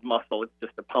just a muscle, it's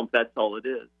just a pump, that's all it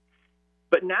is.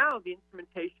 But now the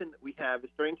instrumentation that we have is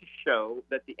starting to show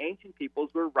that the ancient peoples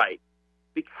were right,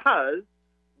 because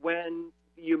when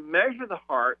you measure the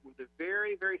heart with a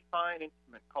very, very fine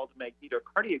instrument called a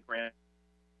magnetocardiogram,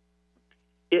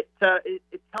 it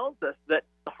tells us that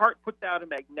the heart puts out a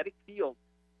magnetic field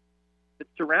that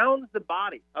surrounds the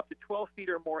body up to 12 feet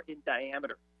or more in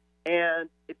diameter. And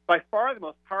it's by far the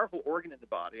most powerful organ in the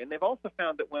body. And they've also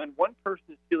found that when one person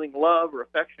is feeling love or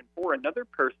affection for another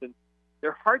person,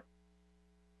 their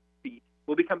heartbeat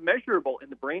will become measurable in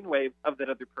the brain waves of that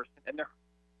other person, and their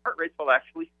heart rates will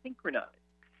actually synchronize.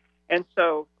 And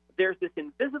so there's this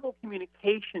invisible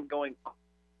communication going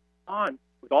on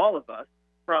with all of us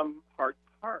from heart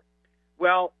to heart.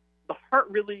 Well, the heart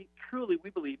really, truly, we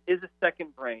believe, is a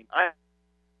second brain. I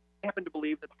happen to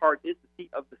believe that the heart is the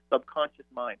seat of the subconscious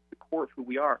mind, the core of who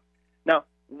we are. Now,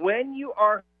 when you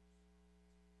are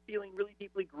feeling really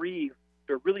deeply grieved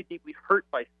or really deeply hurt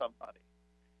by somebody,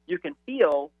 you can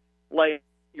feel like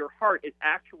your heart is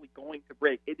actually going to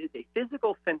break. It is a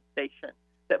physical sensation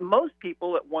that most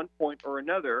people at one point or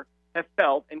another have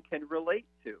felt and can relate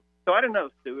to. So I don't know,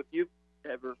 Sue, if you've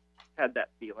ever had that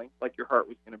feeling like your heart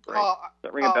was going to break. Does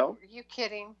that ring a bell? Are you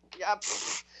kidding?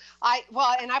 I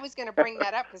was going to bring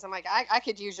that up because I'm like, I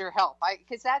could use your help.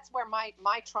 Because that's where my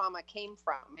trauma came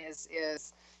from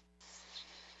is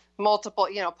multiple,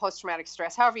 post-traumatic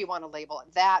stress, however you want to label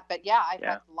it, that. But yeah, I've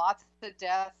had lots of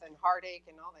death and heartache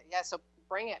and all that. Yeah, so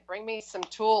bring it. Bring me some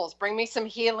tools. Bring me some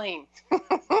healing.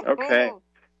 Okay.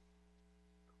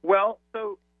 Well,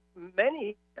 so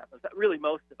many, really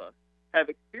most of us, have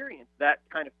experienced that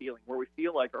kind of feeling where we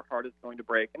feel like our heart is going to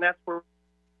break. And that's where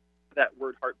that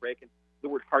word heartbreak and the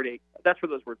word heartache, that's where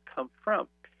those words come from.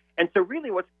 And so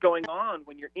really what's going on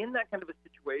when you're in that kind of a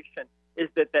situation is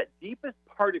that deepest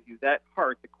part of you, that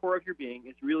heart, the core of your being,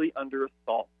 is really under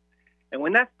assault. And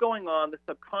when that's going on, the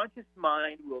subconscious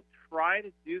mind will try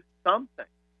to do something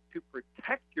to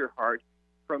protect your heart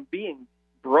from being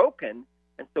broken.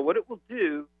 And so what it will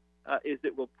do is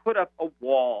it will put up a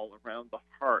wall around the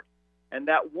heart. And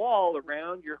that wall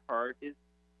around your heart is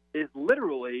is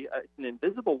literally it's an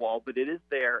invisible wall, but it is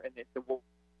there, and it's a wall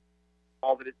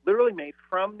that is literally made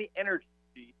from the energy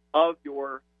of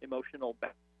your emotional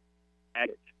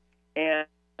baggage. And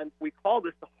we call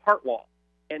this the heart wall.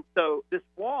 And so this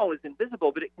wall is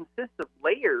invisible, but it consists of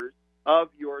layers of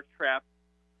your trapped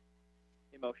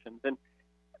emotions. And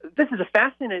this is a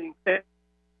fascinating thing.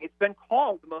 It's been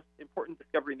called the most important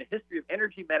discovery in the history of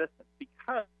energy medicine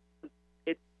because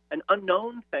it's an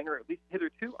unknown thing, or at least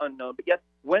hitherto unknown. But yet,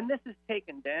 when this is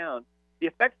taken down, the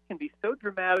effects can be so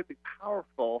dramatically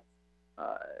powerful,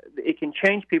 it can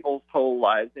change people's whole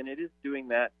lives, and it is doing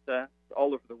that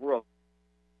all over the world.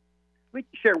 Let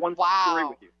me share one story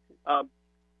with you.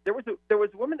 There was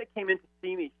a woman that came in to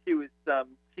see me.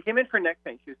 She came in for neck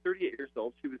pain. She was 38 years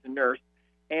old. She was a nurse,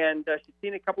 and she'd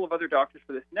seen a couple of other doctors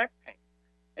for this neck pain,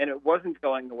 and it wasn't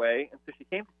going away. And so she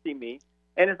came to see me.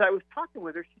 And as I was talking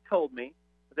with her, she told me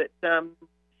that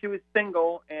she was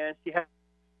single and she had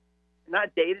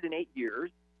not dated in 8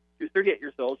 years. She was 38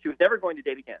 years old. She was never going to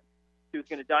date again. She was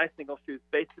going to die single. She was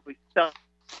basically stuck,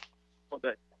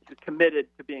 but she was committed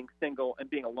to being single and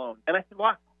being alone. And I said,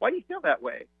 why do you feel that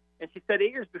way? And she said 8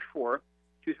 years before,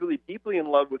 she was really deeply in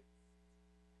love with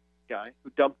a guy who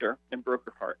dumped her and broke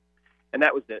her heart. And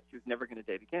that was it. She was never going to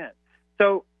date again.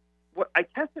 So what I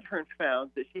tested her and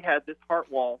found that she had this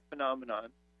heart wall phenomenon,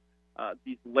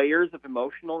 these layers of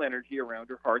emotional energy around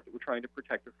her heart that were trying to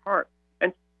protect her heart.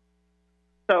 And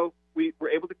so we were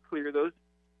able to clear those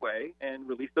away and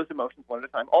release those emotions one at a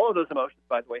time. All of those emotions,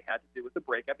 by the way, had to do with the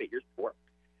breakup 8 years before.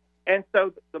 And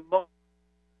so the moment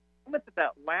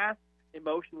that last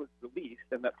emotion was released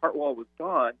and that heart wall was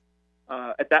gone,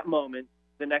 at that moment,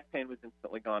 the neck pain was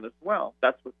instantly gone as well.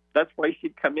 That's why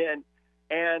she'd come in.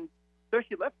 And so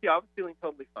she left the office feeling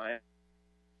totally fine.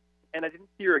 And I didn't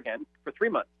see her again for 3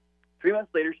 months. 3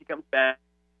 months later, she comes back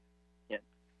in.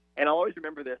 And I'll always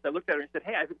remember this. I looked at her and said,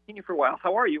 hey, I haven't seen you for a while.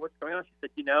 How are you? What's going on? She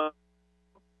said, she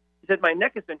said, my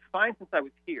neck has been fine since I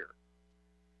was here.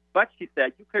 But she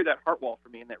said, you cleared that heart wall for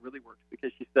me, and that really worked,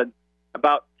 because she said,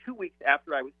 about 2 weeks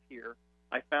after I was here,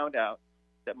 I found out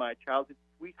that my childhood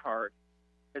sweetheart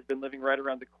has been living right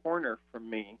around the corner from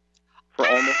me for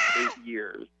almost 8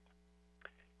 years.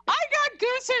 I got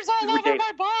goosers all over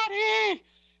my body.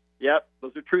 Yep,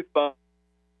 those are truth bombs.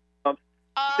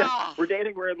 We're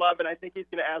dating, we're in love, and I think he's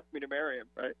going to ask me to marry him,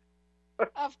 right?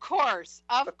 Of course.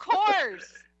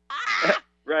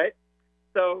 Right?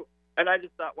 So, and I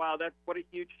just thought, wow, what a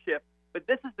huge shift. But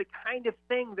this is the kind of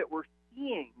thing that we're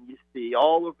seeing, you see,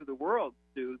 all over the world,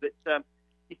 Sue, that,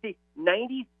 you see,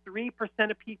 93%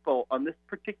 of people on this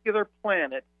particular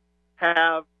planet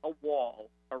have a wall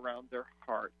around their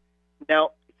heart.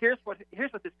 Now, here's what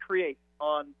this creates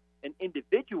on an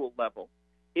individual level.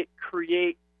 It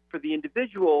creates, for the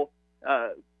individual,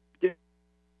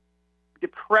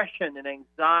 depression and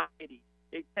anxiety.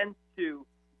 It tends to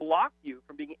block you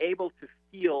from being able to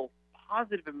feel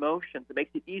positive emotions. It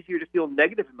makes it easier to feel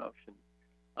negative emotions.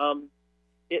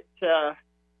 It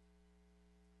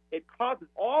causes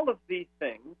all of these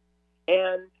things,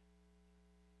 and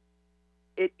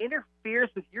it interferes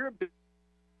with your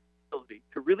ability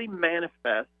to really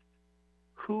manifest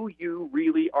who you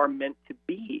really are meant to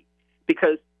be,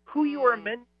 because who you are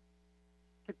meant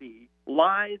to be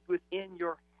lies within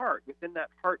your heart, within that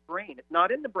heart brain. It's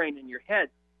not in the brain in your head.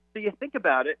 So you think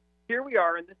about it. Here we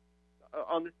are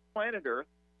on this planet Earth,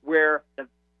 where the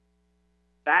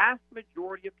vast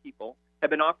majority of people have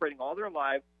been operating all their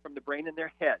lives from the brain in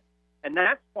their head. And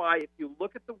that's why, if you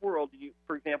look at the world,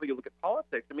 for example, you look at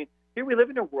politics. I mean, here we live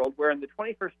in a world where in the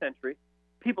 21st century,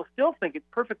 people still think it's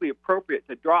perfectly appropriate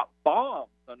to drop bombs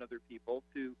on other people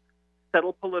to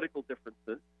settle political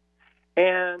differences.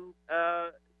 And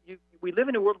we live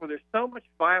in a world where there's so much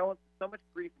violence, so much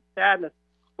grief and sadness,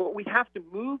 but we have to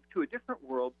move to a different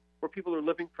world where people are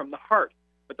living from the heart.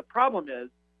 But the problem is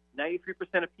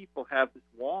 93% of people have this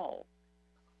wall.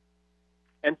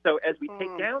 And so as we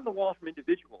take down the wall from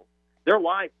individuals, their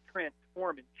lives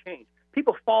transform and change.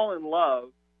 People fall in love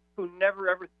who never,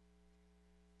 ever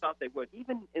thought they would.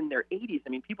 Even in their 80s, I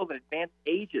mean, people at advanced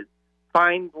ages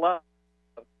find love,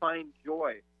 find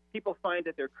joy. People find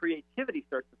that their creativity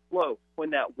starts to flow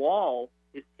when that wall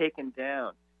is taken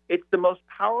down. It's the most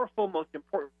powerful, most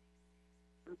important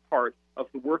part of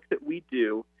the work that we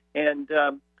do. And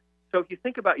so if you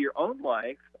think about your own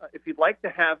life, if you'd like to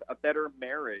have a better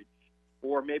marriage,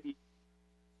 or maybe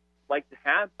like to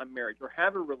have a marriage or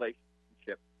have a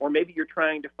relationship, or maybe you're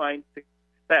trying to find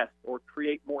success or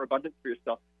create more abundance for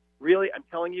yourself, really, I'm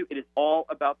telling you, it is all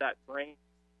about that brain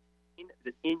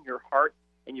that's in your heart,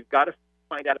 and you've got to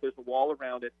find out if there's a wall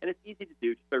around it. And it's easy to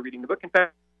do just by reading the book. In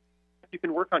fact, you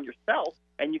can work on yourself,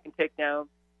 and you can take down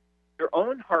their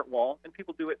own heart wall, and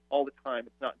people do it all the time.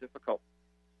 It's not difficult.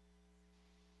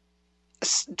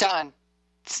 Done.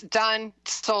 Done,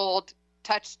 sold,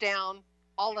 touchdown,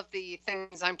 all of the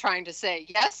things I'm trying to say.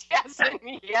 Yes, yes, and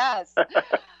yes.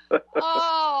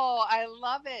 Oh, I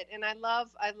love it. And I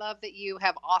love that you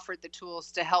have offered the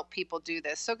tools to help people do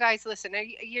this. So guys, listen,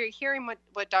 you're hearing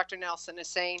what Dr. Nelson is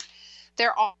saying.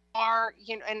 There are,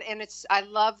 and it's, I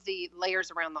love the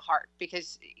layers around the heart,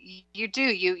 because you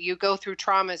go through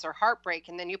traumas or heartbreak,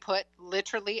 and then you put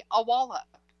literally a wall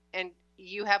up, and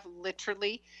you have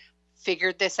literally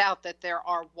figured this out, that there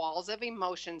are walls of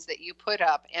emotions that you put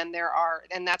up, and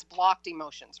that's blocked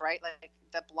emotions, right? Like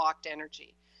the blocked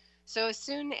energy. So as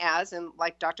soon as, and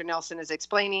like Dr. Nelson is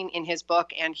explaining in his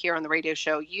book and here on the radio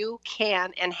show, you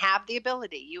can and have the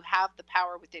ability, you have the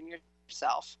power within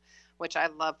yourself, which I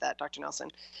love that, Dr. Nelson,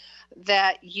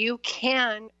 that you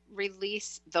can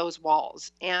release those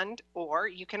walls, or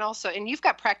you can also, and you've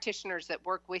got practitioners that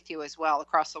work with you as well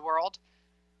across the world.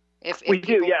 If we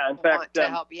do, yeah. In fact, to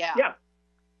help, yeah.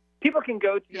 People can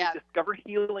go to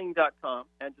discoverhealing.com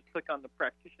and just click on the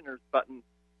practitioners button.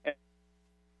 And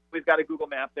we've got a Google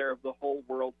map there of the whole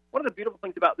world. One of the beautiful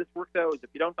things about this work, though, is if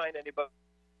you don't find anybody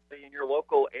in your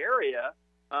local area,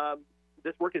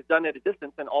 this work is done at a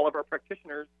distance, and all of our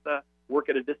practitioners work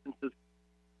at a distance as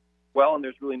well, and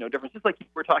there's really no difference. Just like you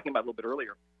were talking about a little bit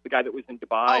earlier, the guy that was in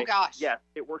Dubai. Oh, gosh. Yes,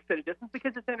 it works at a distance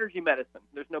because it's energy medicine.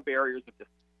 There's no barriers of distance,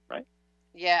 right?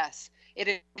 Yes,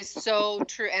 it is so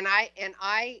true. And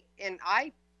I,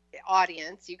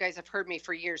 audience, you guys have heard me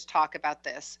for years talk about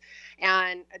this,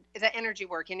 and the energy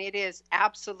work, and it is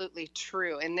absolutely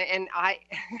true. And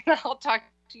I'll talk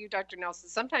to you, Dr. Nelson.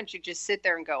 Sometimes you just sit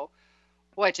there and go,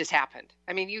 what just happened?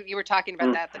 I mean, you were talking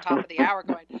about that at the top of the hour,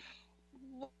 going,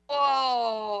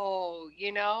 whoa,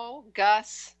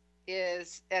 Gus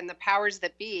is, and the powers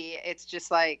that be, it's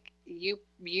just like you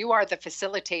are the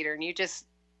facilitator, and you just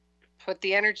put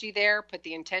the energy there, put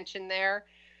the intention there,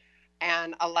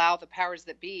 and allow the powers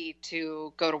that be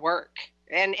to go to work.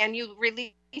 And you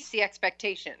release the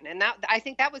expectation. And that, I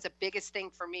think that was the biggest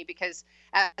thing for me, because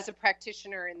as a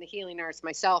practitioner in the healing arts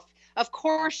myself, of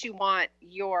course you want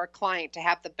your client to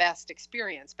have the best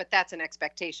experience, but that's an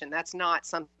expectation. That's not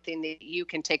something that you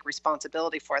can take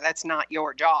responsibility for. That's not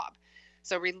your job.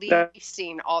 So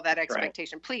releasing all that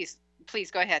expectation. Right.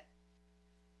 Please go ahead.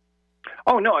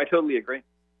 Oh, no, I totally agree.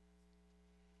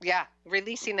 Yeah,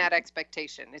 releasing that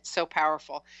expectation. It's so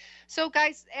powerful. So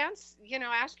guys, ask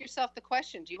yourself the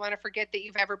question, do you want to forget that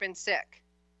you've ever been sick?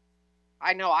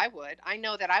 I know I would. I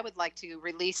know that I would like to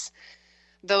release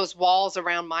those walls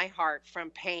around my heart from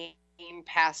pain,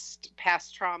 past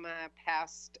trauma,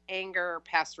 past anger,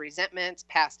 past resentments,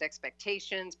 past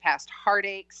expectations, past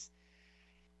heartaches.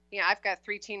 Yeah, I've got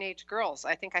 3 teenage girls.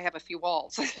 I think I have a few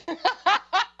walls.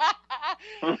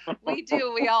 We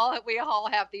do. We all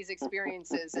have these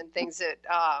experiences and things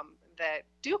that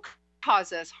do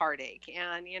cause us heartache,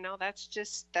 and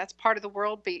that's part of the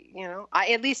world.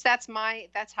 At least that's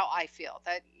how I feel.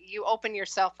 That you open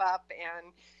yourself up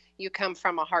and you come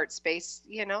from a heart space.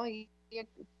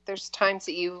 There's times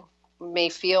that you may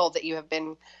feel that you have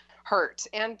been hurt,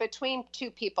 and between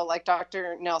two people, like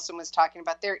Dr. Nelson was talking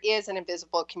about, there is an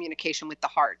invisible communication with the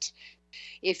heart.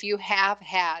 If you have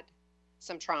had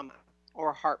some trauma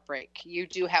or heartbreak, you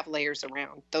do have layers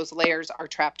around. Those layers are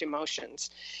trapped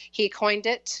emotions. He coined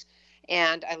it,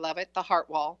 and I love it, the heart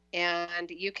wall. And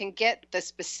you can get the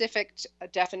specific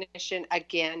definition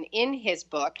again in his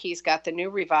book. He's got the new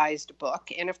revised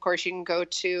book. And of course, you can go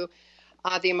to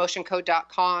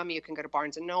theemotioncode.com. You can go to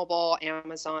Barnes & Noble,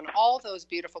 Amazon, all those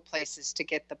beautiful places to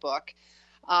get the book.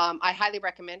 I highly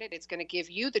recommend it. It's going to give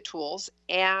you the tools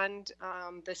and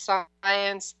the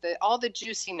science, all the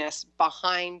juiciness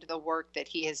behind the work that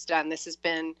he has done. This has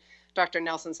been Dr.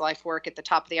 Nelson's life work. At the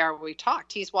top of the hour we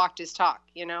talked, he's walked his talk.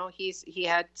 He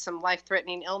had some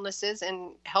life-threatening illnesses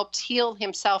and helped heal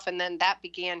himself, and then that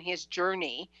began his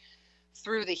journey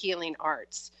through the healing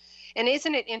arts. And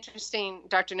isn't it interesting,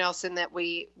 Dr. Nelson, that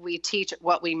we teach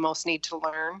what we most need to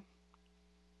learn?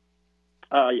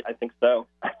 I think so.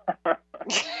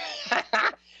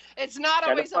 It's not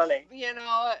kind always funny. You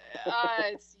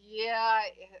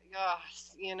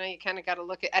kind of got to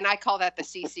look at, and I call that the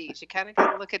CCs. You kind of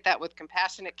got to look at that with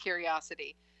compassionate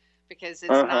curiosity, because it's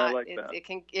not. Like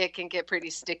it can get pretty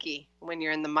sticky when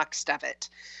you're in the muck of it.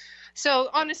 So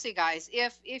honestly, guys,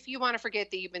 if you want to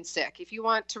forget that you've been sick, if you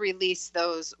want to release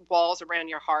those walls around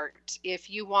your heart, if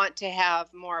you want to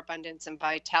have more abundance and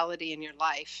vitality in your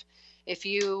life, if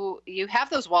you have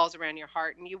those walls around your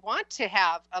heart and you want to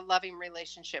have a loving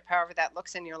relationship, however that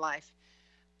looks in your life,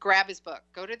 grab his book.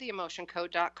 Go to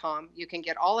theemotioncode.com. You can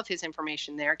get all of his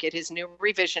information there. Get his new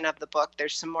revision of the book.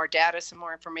 There's some more data, some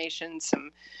more information,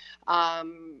 some,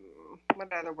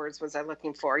 what other words was I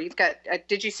looking for? You've got,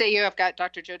 did you say you have got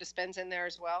Dr. Joe Dispenza in there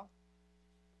as well?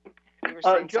 You were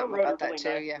saying Joe something wrote about a that really too,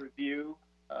 nice yeah. review,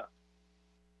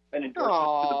 an endorsement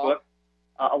for the book,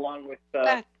 along with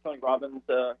Tony Robbins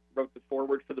wrote the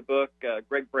foreword for the book.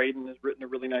 Greg Braden has written a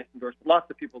really nice endorsement. Lots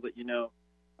of people that you know.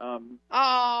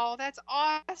 Oh, that's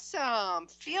awesome.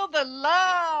 Feel the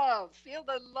love. Feel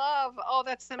the love. Oh,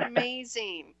 that's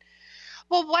amazing.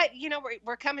 Well,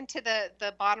 we're coming to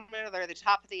the bottom or the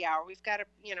top of the hour. We've got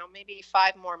maybe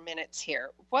 5 more minutes here.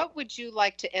 What would you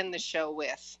like to end the show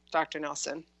with, Dr.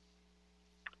 Nelson?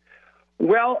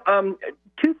 Well,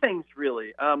 2 things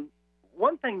really.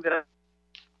 One thing that I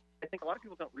think a lot of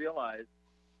people don't realize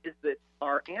is that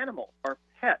our animals, our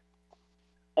pets,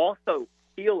 also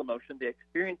feel emotion, they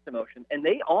experience emotion, and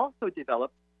they also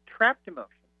develop trapped emotion.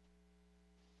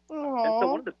 Aww. And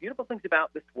so one of the beautiful things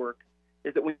about this work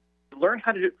is that when you learn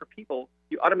how to do it for people,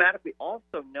 you automatically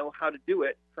also know how to do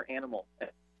it for animals. And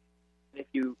if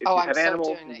you have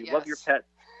animals and you love your pets,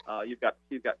 you've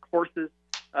got courses.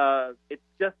 It's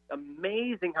just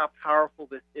amazing how powerful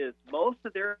this is. Most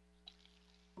of their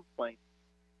complaints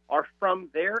are from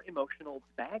their emotional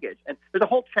baggage. And there's a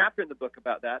whole chapter in the book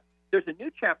about that. There's a new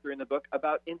chapter in the book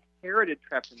about inherited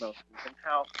trapped emotions and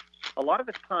how a lot of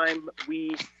the time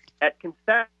we, at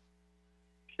conception,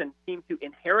 seem to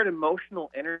inherit emotional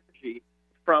energy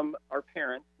from our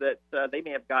parents that they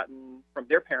may have gotten from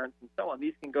their parents and so on.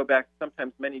 These can go back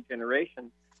sometimes many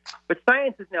generations. But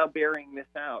science is now bearing this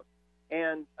out.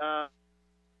 And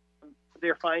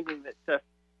they're finding that,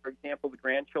 for example, the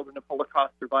grandchildren of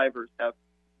Holocaust survivors have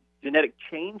genetic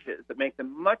changes that make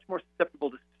them much more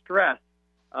susceptible to stress.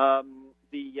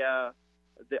 The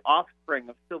offspring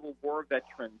of Civil War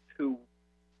veterans who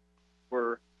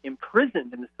were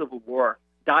imprisoned in the Civil War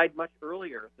died much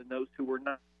earlier than those who were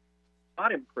not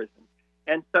imprisoned.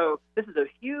 And so this is a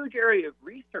huge area of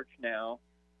research now.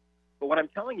 But what I'm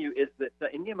telling you is that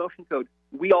in the Emotion Code,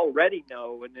 we already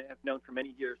know and have known for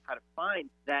many years how to find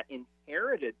that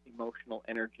inherited emotional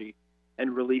energy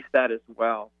and release that as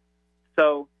well.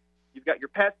 So you've got your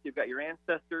pets, you've got your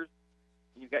ancestors,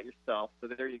 and you've got yourself. So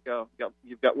there you go.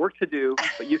 You've got work to do,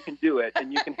 but you can do it,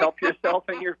 and you can help yourself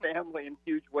and your family in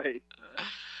huge ways.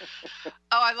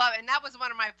 Oh, I love it. And that was one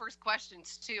of my first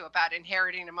questions, too, about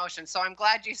inheriting emotions. So I'm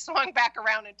glad you swung back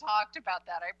around and talked about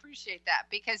that. I appreciate that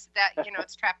because that,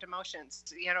 it's trapped emotions,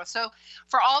 So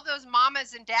for all those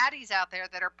mamas and daddies out there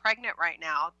that are pregnant right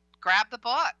now, grab the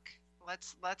book.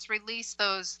 Let's release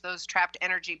those trapped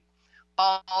energy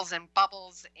balls and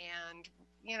bubbles and,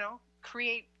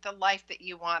 create the life that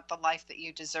you want, the life that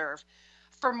you deserve.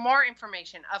 For more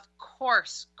information, of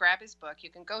course, grab his book.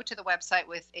 You can go to the website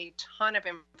with a ton of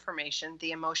information,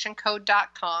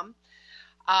 theemotioncode.com.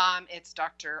 It's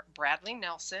Dr. Bradley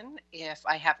Nelson, if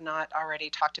I have not already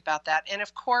talked about that. And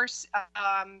of course,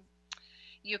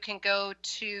 you can go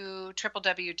to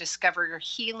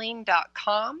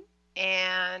www.discoveryourhealing.com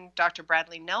and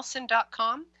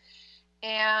drbradleynelson.com.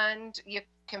 And you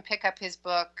can pick up his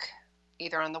book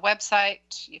either on the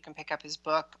website, you can pick up his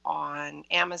book on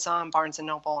Amazon, Barnes &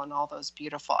 Noble, and all those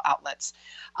beautiful outlets.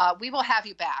 We will have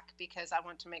you back because I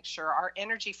want to make sure our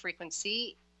energy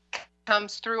frequency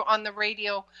comes through on the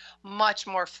radio much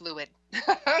more fluid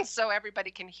so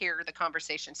everybody can hear the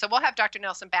conversation. So we'll have Dr.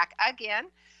 Nelson back again.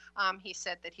 He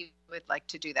said that he would like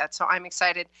to do that. So I'm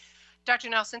excited. Dr.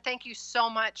 Nelson, thank you so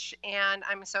much, and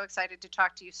I'm so excited to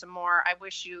talk to you some more. I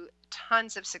wish you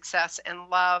tons of success and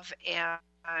love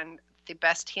and the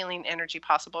best healing energy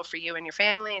possible for you and your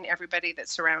family and everybody that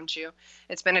surrounds you.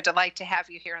 It's been a delight to have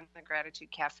you here on the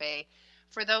Gratitude Cafe.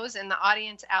 For those in the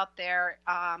audience out there,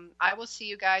 I will see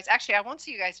you guys. Actually, I won't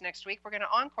see you guys next week. We're going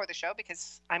to encore the show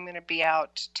because I'm going to be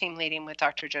out team leading with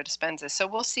Dr. Joe Dispenza. So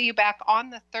we'll see you back on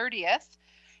the 30th.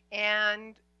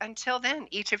 And until then,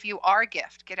 each of you are a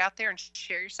gift. Get out there and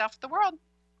share yourself with the world.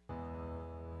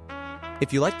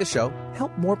 If you like the show,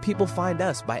 help more people find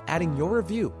us by adding your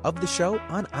review of the show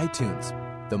on iTunes.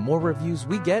 The more reviews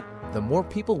we get, the more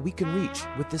people we can reach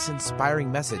with this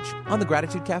inspiring message on the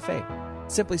Gratitude Cafe.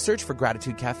 Simply search for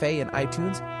Gratitude Cafe in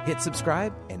iTunes, hit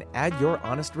subscribe, and add your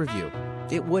honest review.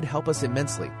 It would help us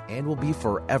immensely, and we'll be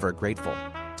forever grateful.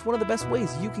 It's one of the best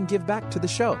ways you can give back to the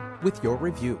show with your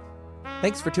review.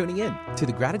 Thanks for tuning in to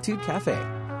the Gratitude Cafe.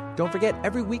 Don't forget,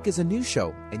 every week is a new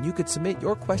show, and you could submit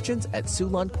your questions at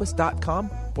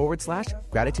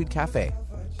SueLundquist.com/Gratitude Cafe.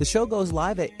 The show goes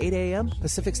live at 8 a.m.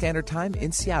 Pacific Standard Time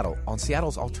in Seattle on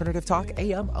Seattle's Alternative Talk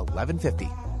AM 1150.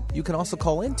 You can also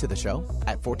call in to the show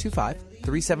at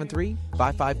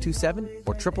 425-373-5527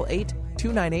 or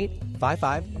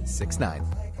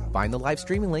 888-298-5569. Find the live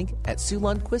streaming link at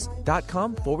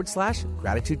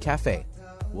SueLundquist.com/Gratitude Cafe.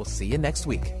 We'll see you next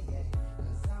week.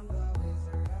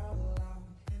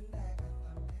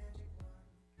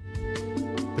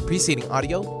 The preceding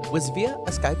audio was via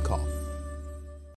a Skype call.